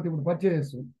 పోతే ఇప్పుడు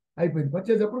పర్చేజెస్ అయిపోయింది,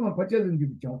 పర్చేజ్ అప్పుడు మనం పర్చేజ్ అని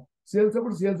చూపించాం, సేల్స్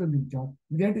అప్పుడు సేల్స్ అని చూపించాం.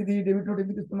 ఇదేంటిది, డెబిట్ నోట్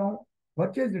ఎందుకు ఇస్తున్నాం,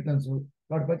 పర్చేజ్ రిటర్న్స్.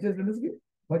 కాబట్టి పర్చేజ్ రిటర్న్స్ కి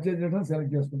పర్చేజ్ రిటర్న్స్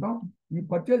సెలెక్ట్ చేసుకుంటాం. ఈ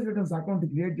పర్చేజ్ రిటర్న్స్ అకౌంట్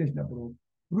క్రియేట్ చేసినప్పుడు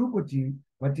గ్రూప్ వచ్చి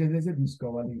పర్చేజెస్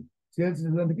తీసుకోవాలి. సేల్స్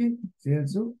రిటర్న్కి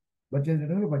సేల్స్, పర్చేజ్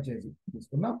రిటర్న్కి పర్చేజ్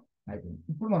తీసుకున్నాం, అయిపోయింది.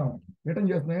 ఇప్పుడు మనం రిటర్న్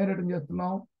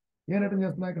చేస్తున్నాం. ఏం రిటర్న్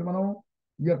చేస్తున్నాం ఇక్కడ మనం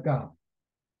ఈ యొక్క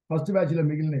ఫస్ట్ బ్యాచ్ లో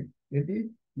మిగిలినవి ఏంటి,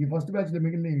 ఈ ఫస్ట్ బ్యాచ్ లో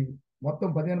మిగిలినవి మొత్తం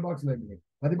 15 బాక్సులు అయినాయి.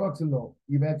 10 బాక్సుల్లో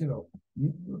ఈ బ్యాచ్ లో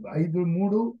 5,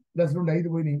 3 + 2 5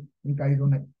 పోయినాయి, ఇంకా 5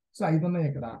 ఉన్నాయి. సో 5 ఉన్నాయి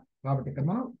ఇక్కడ. కాబట్టి ఇక్కడ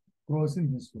మనం క్రోసింగ్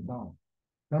తీసుకుందాం.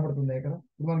 కనపడుతుంది ఇక్కడ.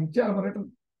 ఇప్పుడు మనం ఇచ్చేయాలి,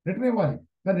 రిటర్న్ ఇవ్వాలి.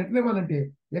 కానీ రిటర్న్ ఇవ్వాలంటే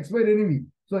ఎక్స్పైర్ అయినవి,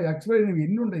 సో ఎక్స్పైర్ అయినవి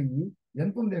ఎన్ని ఉన్నాయి,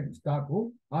 ఎంత ఉంది స్టాకు,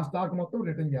 ఆ స్టాక్ మొత్తం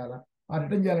రిటర్న్ చేయాలా. ఆ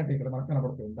రిటర్న్ చేయాలంటే ఇక్కడ మనకు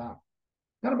కనపడుతుందా,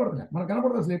 కనపడుతుంది. మనకు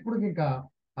కనపడుతుంది అసలు ఎప్పుడు, ఇంకా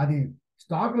అది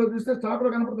స్టాక్ లో చూస్తే స్టాక్ లో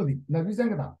కనపడుతుంది. ఇలా చూసాం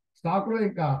కదా, స్టాక్ లో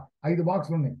ఇంకా 5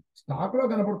 బాక్సులు ఉన్నాయి, స్టాక్ లో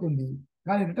కనపడుతుంది.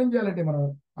 కానీ రిటర్న్ చేయాలంటే మనం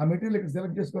ఆ మెటీరియల్ ఇక్కడ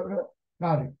సెలెక్ట్ చేసుకోవాలి కదా.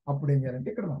 కాదు, అప్పుడు ఏం చేయాలంటే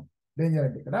ఇక్కడ మనం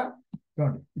ఇక్కడ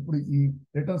చూడండి, ఇప్పుడు ఈ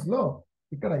రిటర్న్స్ లో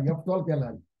ఇక్కడ F12కి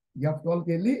వెళ్ళాలి. F12కి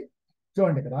వెళ్ళి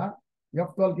చూడండి, ఇక్కడ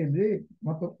F12కి వెళ్ళి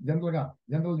మొత్తం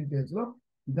జనరల్ డీటెయిల్స్ లో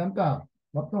ఇదంతా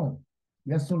మొత్తం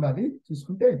ఎస్ ఉండాలి.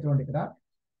 చూసుకుంటే చూడండి, ఇక్కడ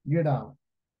ఈడ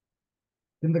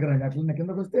కిందకి రండి, అట్లనే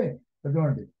కిందకు వస్తే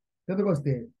చూడండి, కిందకు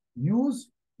వస్తే use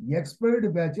expired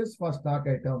batches for stock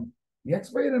item.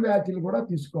 Expired బ్యాచ్లు కూడా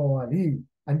తీసుకోవాలి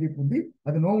అని చెప్పింది.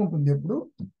 అది నో ఉంటుంది ఎప్పుడు,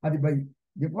 అది బై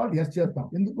డిఫాల్ట్ ఎస్ చేస్తాం.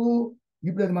 ఎందుకు,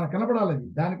 ఇప్పుడు అది మనకు కనపడాలి.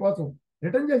 దానికోసం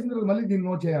రిటర్న్ చేసిన తర్వాత మళ్ళీ దీన్ని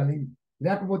నో చేయాలి.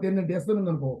 లేకపోతే ఏంటంటే ఎస్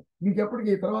ఉందనుకో,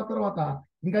 ఇంకెప్పటికీ తర్వాత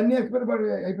ఇంకా అన్ని ఎక్స్పైర్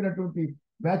అయిపోయినటువంటి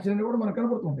బ్యాచ్ అన్ని కూడా మనకు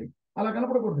కనపడుతుంటాయి. అలా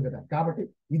కనపడకూడదు కదా. కాబట్టి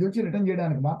ఇది వచ్చి రిటర్న్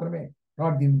చేయడానికి మాత్రమే.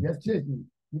 కాబట్టి దీన్ని ఎస్ చేసి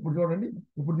ఇప్పుడు చూడండి,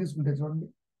 ఇప్పుడు తీసుకుంటే చూడండి,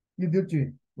 ఇది వచ్చి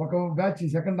ఒక బ్యాచ్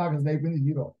 2nd ఆగస్ట్ అయిపోయింది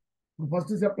 0. ఇప్పుడు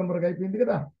 1st సెప్టెంబర్కి అయిపోయింది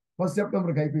కదా, 1st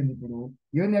సెప్టెంబర్కి అయిపోయింది. ఇప్పుడు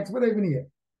ఇవన్నీ ఎక్స్పైర్ అయిపోయినాయి.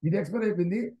 ఇది ఎక్స్పైర్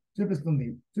అయిపోయింది చూపిస్తుంది,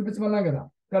 చూపించమన్నాం కదా.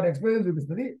 కాబట్టి ఎక్స్పైర్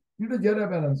చూపిస్తుంది. ఇటు జీరో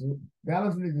బ్యాలెన్స్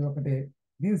ఇది ఒకటే.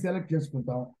 దీన్ని సెలెక్ట్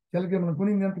చేసుకుంటాం. సెలెక్ట్ మనం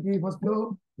కొనింది ఎంతకి ఫస్ట్లో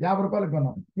 50 రూపాయలకు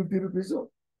కొన్నాం, 50 రూపీస్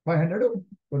 500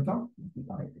 కొడతాం,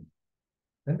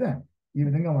 అంతే. ఈ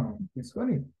విధంగా మనం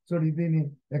తీసుకొని దీన్ని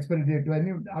ఎక్స్పైరీ డేట్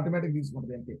అన్ని ఆటోమేటిక్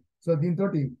తీసుకుంటుంది అంతే. సో దీంతో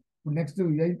ఇప్పుడు నెక్స్ట్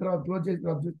అయిన తర్వాత క్లోజ్ చేసిన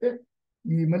తర్వాత చూస్తే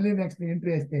ఈ మళ్ళీ నెక్స్ట్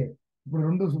ఎంట్రీ వేస్తే ఇప్పుడు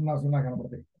 200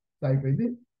 కనపడతాయి. సో అయిపోయింది.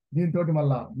 దీంతో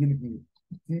మళ్ళా దీనికి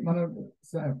మనం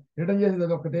రిటర్న్ చేసేది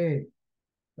అది ఒకటే.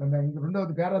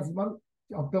 రెండవది పారాసిమల్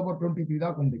అక్టోబర్ 23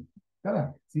 దాకా ఉంది కదా,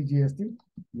 సిజిఎస్టీ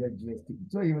జిఎస్టీ.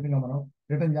 సో ఈ విధంగా మనం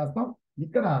రిటర్న్ చేస్తాం.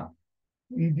 ఇక్కడ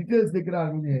ఈ డీటెయిల్స్ దగ్గర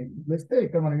వస్తే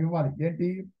ఇక్కడ మనం ఇవ్వాలి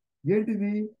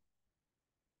ఏంటిది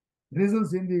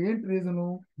రీజన్స్ ఏంటి రీజను.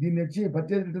 దీన్ని వచ్చి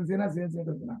పర్చేజ్ రిటర్న్స్ అయినా సేల్స్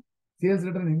రిటర్న్స్ అయినా. సేల్స్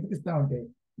రిటర్న్ ఎందుకు ఇస్తామంటే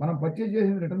మనం పర్చేజ్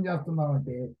చేసింది రిటర్న్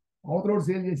చేస్తున్నామంటే అవతల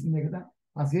సేల్ చేసిందే కదా,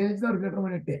 ఆ సేల్స్ రిటర్న్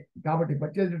అనేట్టే. కాబట్టి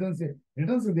పర్చేజ్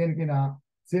రిటర్న్స్ దేనికైనా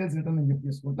సేల్స్ రిటర్న్ అని చెప్పి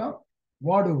తీసుకుంటాం.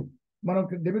 వాడు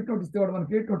మనకు డెబిట్ నోట్ ఇస్తే వాడు మనకు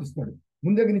క్రెడిట్ నోట్ ఇస్తాడు.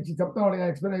 ముందే నుంచి చెప్తాం వాడు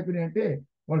ఎక్స్పైర్ అయిపోయినాయి అంటే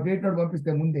వాడు క్రెడిట్ నోట్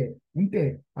పంపిస్తే ముందే ఉంటే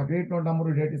ఆ క్రెడిట్ నోట్ నెంబరు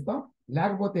డేట్ ఇస్తాం,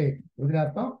 లేకపోతే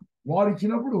వదిలేస్తాం. వాడు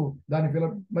ఇచ్చినప్పుడు దాన్ని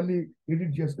ఫిలప్ మళ్ళీ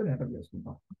ఎడిట్ చేసుకొని ఎంటర్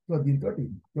చేసుకుంటాం. సో దీంతో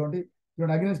చూడండి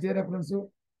అగెన్స్ట్ ఏ రెఫరెన్స్,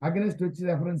 అగెన్స్ట్ వచ్చే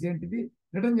రెఫరెన్స్ ఏంటిది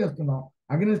రిటర్న్ చేస్తున్నాం.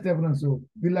 అగెన్స్ట్ రెఫరెన్స్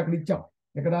బిల్ అక్కడ ఇచ్చాం,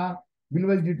 ఇక్కడ బిల్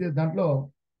వైజ్ డీటెయిల్స్ దాంట్లో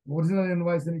ఒరిజినల్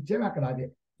ఇన్వాయిస్ అని ఇచ్చాము అక్కడ. అదే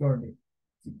చూడండి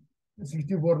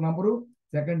 64 నంబరు,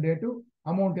 సెకండ్ డేటు,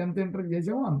 అమౌంట్ ఎంత ఎంటర్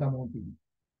చేసామో అంత అమౌంట్ ఇది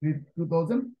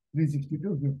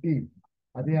 2362.50.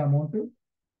 అదే అమౌంట్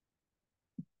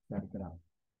ఇక్కడ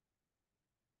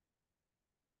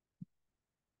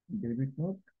డెబిట్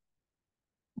నోట్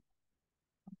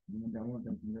అమౌంట్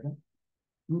ఎంత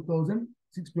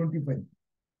 2625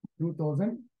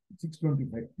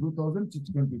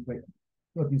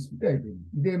 సో తీసుకుంటే అయిపోయింది.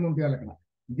 ఇదే అమౌంట్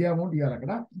ఇవ్వాలి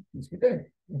అక్కడ తీసుకుంటే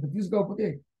తీసుకోకపోతే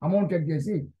అమౌంట్ చెక్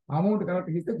చేసి అమౌంట్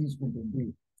కరెక్ట్గా ఇస్తే తీసుకుంటుంది.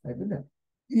 అయిపోయింది.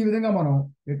 ఈ విధంగా మనం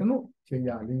రిటర్న్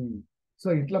చేయాలి. సో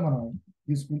ఇట్లా మనం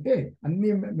తీసుకుంటే అన్ని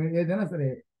ఏదైనా సరే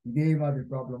ఇదే మాదిరి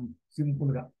ప్రాబ్లం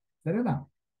సింపుల్గా, సరేనా.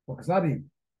 ఒకసారి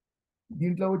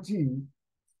దీంట్లో వచ్చి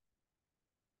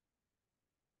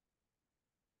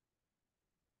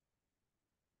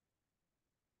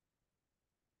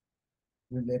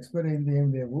వీళ్ళు ఎక్స్పైర్ అయింది ఏం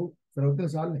లేవు, సరే వద్దు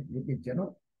సార్లు ఇచ్చాను.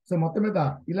 సో మొత్తం మీద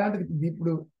ఇలాంటిది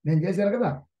ఇప్పుడు నేను చేశాను కదా,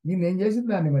 నేను చేసిన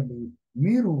దాన్ని మళ్ళీ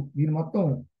మీరు మొత్తం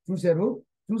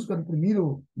చూసుకొని ఇప్పుడు మీరు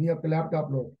మీ యొక్క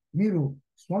ల్యాప్టాప్లో మీరు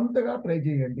సొంతగా ట్రై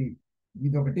చేయండి.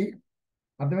 ఇదొకటి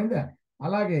అర్థమైందా.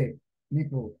 అలాగే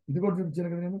మీకు ఇది కూడా చూపించాను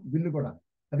కదా నేను, బిల్లు కూడా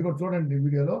అది కూడా చూడండి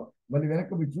వీడియోలో. మళ్ళీ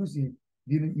వెనక్కి మీరు చూసి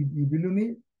ఈ బిల్లుని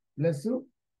ప్లస్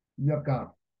ఈ యొక్క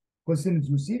క్వశ్చన్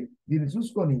చూసి దీన్ని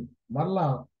చూసుకొని మళ్ళా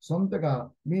సొంతగా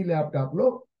మీ ల్యాప్టాప్లో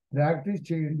ప్రాక్టీస్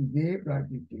చేయండి. ఇదే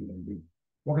ప్రాక్టీస్ చేయండి.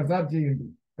 ఒకసారి చేయండి,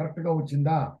 కరెక్ట్గా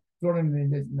వచ్చిందా చూడండి, నేను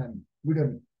చేసిన దాన్ని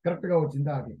వీడియోని కరెక్ట్గా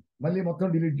వచ్చిందా అది మళ్ళీ మొత్తం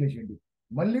డిలీట్ చేసేయండి,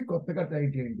 మళ్ళీ కొత్తగా ట్రై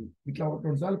చేయండి. ఇట్లా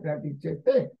 1-2 సార్లు ప్రాక్టీస్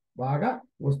చేస్తే బాగా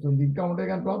వస్తుంది. ఇంకా ఉంటాయి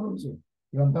కానీ ప్రాబ్లమ్స్,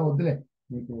 ఇవంతా వద్దులే.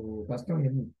 మీకు కష్టం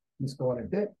ఎన్ని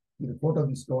తీసుకోవాలంటే ఇది ఫోటో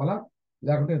తీసుకోవాలా,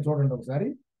 లేకుంటే చూడండి ఒకసారి.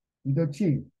 ఇది వచ్చి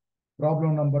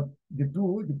ప్రాబ్లం నెంబర్ 2,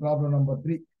 ఇది ప్రాబ్లం నెంబర్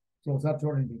 3. సో ఒకసారి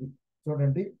చూడండి, ఇది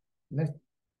చూడండి, నెక్స్ట్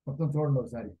మొత్తం చూడండి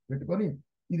ఒకసారి పెట్టుకొని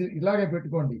ఇది ఇలాగే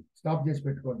పెట్టుకోండి, స్టాప్ చేసి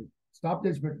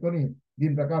పెట్టుకొని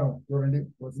దీని ప్రకారం చూడండి.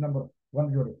 క్వశ్చన్ నెంబర్ 1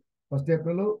 చూడండి. 1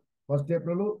 ఏప్రిల్,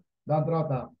 దాని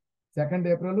తర్వాత 2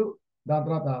 ఏప్రిల్, దాని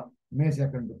తర్వాత మే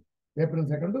 2, ఏప్రిల్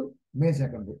 2, మే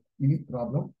 2. ఇది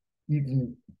ప్రాబ్లం. వీటిని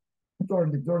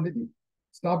చూడండి, ఇది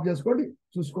స్టాప్ చేసుకోండి,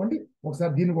 చూసుకోండి.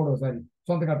 ఒకసారి దీన్ని కూడా ఒకసారి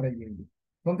సొంతగా ట్రై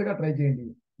చేయండి.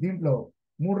 దీంట్లో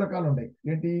 3 రకాలు ఉన్నాయి.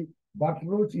 ఏంటి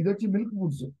బటర్, ఇది వచ్చి మిల్క్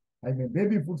ఫుడ్స్,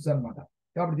 బేబీ ఫుడ్స్ అనమాట.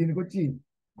 కాబట్టి దీనికి వచ్చి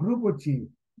గ్రూప్ వచ్చి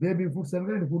బేబీ ఫుడ్స్ అని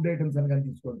కానీ ఫుడ్ ఐటమ్స్ అని కానీ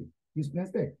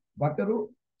తీసుకునేస్తే బటరు,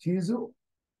 చీజు,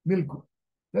 మిల్క్,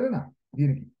 సరేనా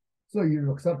దీనికి. సో ఇది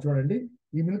ఒకసారి చూడండి.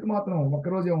 ఈ మిల్క్ మాత్రం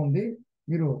ఒక్కరోజే ఉంది.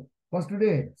 మీరు ఫస్ట్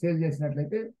డే సేల్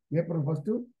చేసినట్లయితే ఏప్రిల్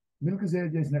 1 మిల్క్ సేల్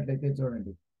చేసినట్లయితే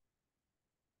చూడండి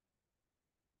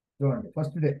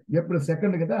ఫస్ట్ డే ఏప్రిల్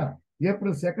 2 కదా,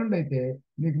 ఏప్రిల్ 2 అయితే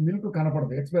మీకు మిల్క్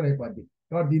కనపడదు, ఎక్స్పైర్ అయిపోద్ది.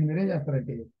 కాబట్టి దీన్ని మీరు ఏం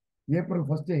చేస్తారంటే ఏప్రిల్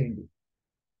 1 చేయండి.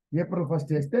 ఏప్రిల్ 1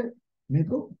 చేస్తే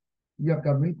మీకు ఈ యొక్క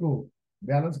మిల్క్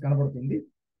బ్యాలెన్స్ కనబడుతుంది,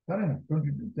 సరేనా.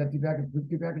 20-30 ప్యాకెట్స్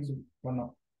 50 ప్యాకెట్స్ కొన్నాం,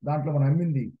 దాంట్లో మనం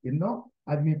అమ్మింది ఎన్నో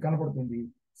అది మీకు కనపడుతుంది.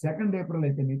 2 ఏప్రిల్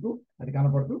అయితే మీకు అది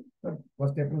కనపడుతూ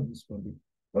 1 ఏప్రిల్ తీసుకోండి,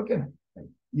 ఓకేనా.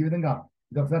 ఈ విధంగా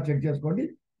ఇది ఒకసారి చెక్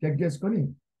చేసుకొని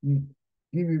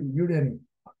ఈ వీడియోని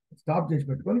స్టాప్ చేసి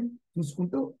పెట్టుకొని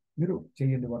చూసుకుంటూ మీరు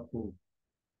చేయండి వర్క్.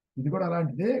 ఇది కూడా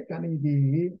అలాంటిదే కానీ ఇది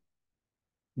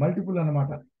మల్టిపుల్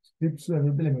అన్నమాట. స్ట్రిప్స్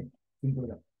వద్దులే, మీకు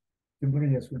సింపుల్గా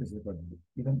చేసుకుంటే సరిపడుతుంది.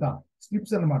 ఇదంతా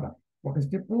స్ట్రిప్స్ అనమాట. ఒక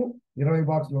స్టిప్ 20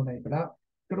 బాక్స్లు ఉన్నాయి. ఇక్కడ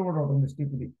కూడా ఒకటి ఉంది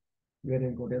స్టిప్ది, వేరే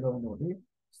ఇంకోటి ఏదో ఉంది ఒకటి.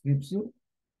 స్ట్రిప్స్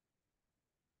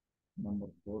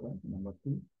నెంబర్ 4 నెంబర్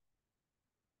 2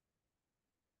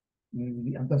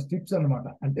 ఇది అంత స్ట్రిప్స్ అన్నమాట.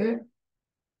 అంటే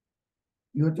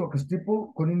ఇది వచ్చి ఒక స్ట్రిప్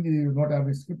కొనింది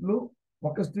 150 స్ట్రిప్లు.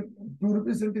 ఒక స్ట్రిప్ 2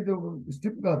 రూపీస్ అంటే ఇది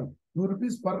స్ట్రిప్ కాదు, 2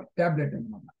 రూపీస్ పర్ ట్యాబ్లెట్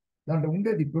అనమాట. దాంట్లో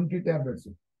ఉండేది 20 ట్యాబ్లెట్స్.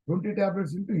 20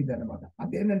 ట్యాబ్లెట్స్ ఇంటూ ఇది అనమాట.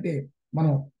 అదేంటంటే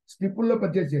మనం స్ట్రిప్పుల్లో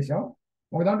పర్చేస్ చేసాం,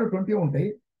 ఒక దాంట్లో 20 ఉంటాయి.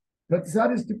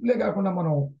 ప్రతిసారి స్ట్రిప్లే కాకుండా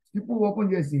మనం స్ట్రిప్ ఓపెన్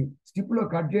చేసి స్ట్రిప్లో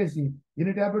కట్ చేసి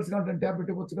ఎన్ని ట్యాబ్లెట్స్ కావాలంటే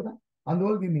ట్యాబ్లెట్ ఇవ్వచ్చు కదా.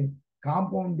 అందువల్ల దీన్ని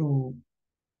కాంపౌండ్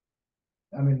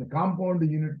కాంపౌండ్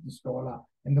యూనిట్ తీసుకోవాలా.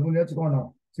 ఇంతకుముందు నేర్చుకున్నాం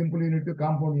simple unit,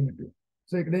 compound unit.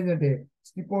 So ఇక్కడ ఏంటంటే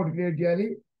స్ట్రిప్ ఒకటి క్రియేట్ చేయాలి,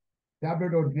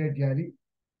 ట్యాబ్లెట్ ఒకటి క్రియేట్ చేయాలి,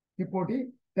 స్ట్రిప్ ఒకటి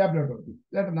ట్యాబ్లెట్ ఒకటి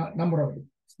లేదా నంబర్ ఒకటి,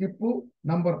 స్ట్రిప్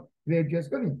నంబర్ క్రియేట్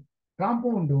చేసుకొని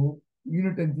కాంపౌండ్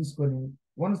యూనిట్ అని తీసుకొని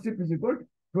 1 స్ట్రిప్ ఈజ్ ఈక్వల్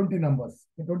 20 నంబర్స్.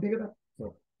 20 కదా. So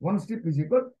 1 strip is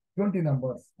equal 20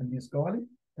 numbers అని తీసుకోవాలి.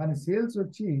 కానీ సేల్స్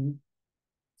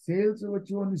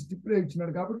వచ్చి ఓన్లీ స్ట్రిప్లో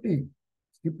ఇచ్చినాడు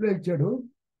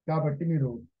కాబట్టి మీరు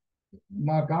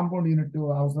మా కాంపౌండ్ యూనిట్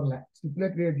అవసరం లే, స్ట్రిప్లే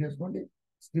క్రియేట్ చేసుకోండి,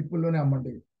 స్ట్రిప్పుల్లోనే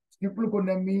అమ్మండి. స్ట్రిప్లు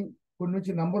కొన్ని అమ్మి కొన్ని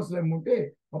నుంచి నంబర్స్లో అమ్ముంటే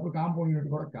అప్పుడు కాంపౌండ్ యూనిట్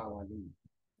కూడా కావాలి.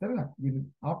 సరేనా? దీన్ని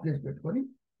ఆఫ్ చేసి పెట్టుకొని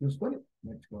చూసుకొని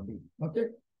నేర్చుకోండి. ఓకే.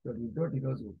 సో దీంతో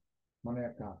ఈరోజు మన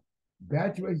యొక్క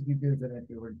బ్యాచ్ వైజ్ డీటెయిల్స్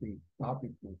అనేటువంటి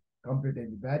టాపిక్ కంప్లీట్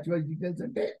అయింది. బ్యాచ్ వైజ్ డీటెయిల్స్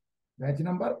అంటే batch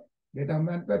number, date of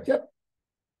manufacture,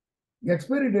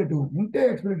 expiry date ఉంటే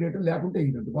ఎక్స్పైరీ డేటు, లేకుంటే ఈ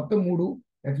రెండు. మొత్తం 3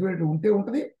 ఎక్స్పైరీ డేట్ ఉంటే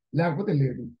ఉంటుంది, లేకపోతే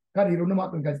లేదు. కానీ ఈ 2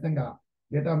 మాత్రం ఖచ్చితంగా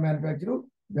date of manufacture,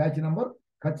 batch number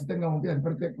ఖచ్చితంగా ఉంటుంది. అది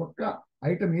ప్రతి ఒక్క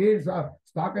ఐటమ్ ఏ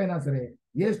స్టాక్ అయినా సరే,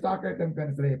 ఏ స్టాక్ ఐటమ్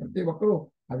అయినా సరే ప్రతి ఒక్కరూ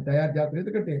అవి తయారు చేస్తారు.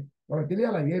 ఎందుకంటే వాళ్ళకి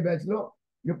తెలియాలా ఏ బ్యాచ్లో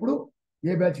ఎప్పుడు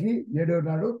ఏ బ్యాచ్కి ఏ డేట్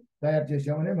నాడు తయారు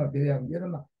చేసామని మనకు తెలియాలి.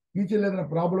 ఏదన్నా ఫ్యూచర్లో ఏదైనా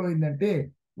ప్రాబ్లం అయిందంటే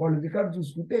వాళ్ళు రికార్డు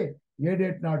చూసుకుంటే ఏ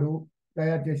డేట్ నాడు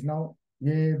తయారు చేసినాం,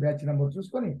 ఏ బ్యాచ్ నెంబర్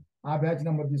చూసుకొని ఆ బ్యాచ్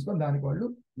నెంబర్ తీసుకొని దానికి వాళ్ళు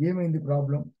ఏమైంది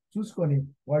ప్రాబ్లం చూసుకొని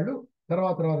వాళ్ళు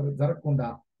తర్వాత జరగకుండా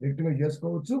రెక్టిఫై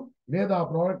చేసుకోవచ్చు. లేదా ఆ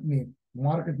ప్రోడక్ట్ని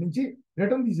మార్కెట్ నుంచి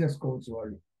రిటర్న్ తీసేసుకోవచ్చు.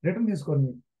 వాళ్ళు రిటర్న్ తీసుకొని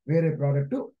వేరే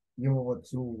ప్రోడక్ట్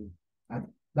ఇవ్వవచ్చు. అది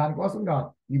దానికోసంగా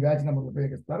ఈ బ్యాచ్ నెంబర్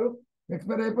ఉపయోగిస్తారు.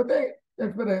 ఎక్స్పైర్ అయిపోతే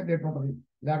ఎక్స్పైరీ డేట్ ఉంటుంది,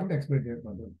 లేకుంటే ఎక్స్పైరీ డేట్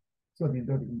ఉంటుంది. సో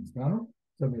దీంతో ఇస్తున్నాను.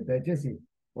 సో మీరు దయచేసి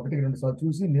 1-2 సార్లు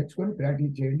చూసి నేర్చుకొని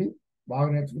ప్రాక్టీస్ చేయండి. బాగా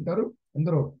నేర్చుకుంటారు.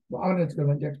 అందరూ బాగా నేర్చుకొని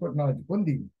మంచి ఎక్స్పర్ట్ నాలెడ్జ్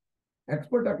పొంది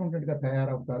ఎక్స్పర్ట్ అకౌంటెంట్గా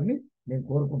తయారవుతారని నేను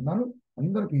కోరుకుంటున్నాను.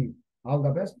 అందరికీ all the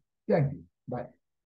best. Thank you. Bye.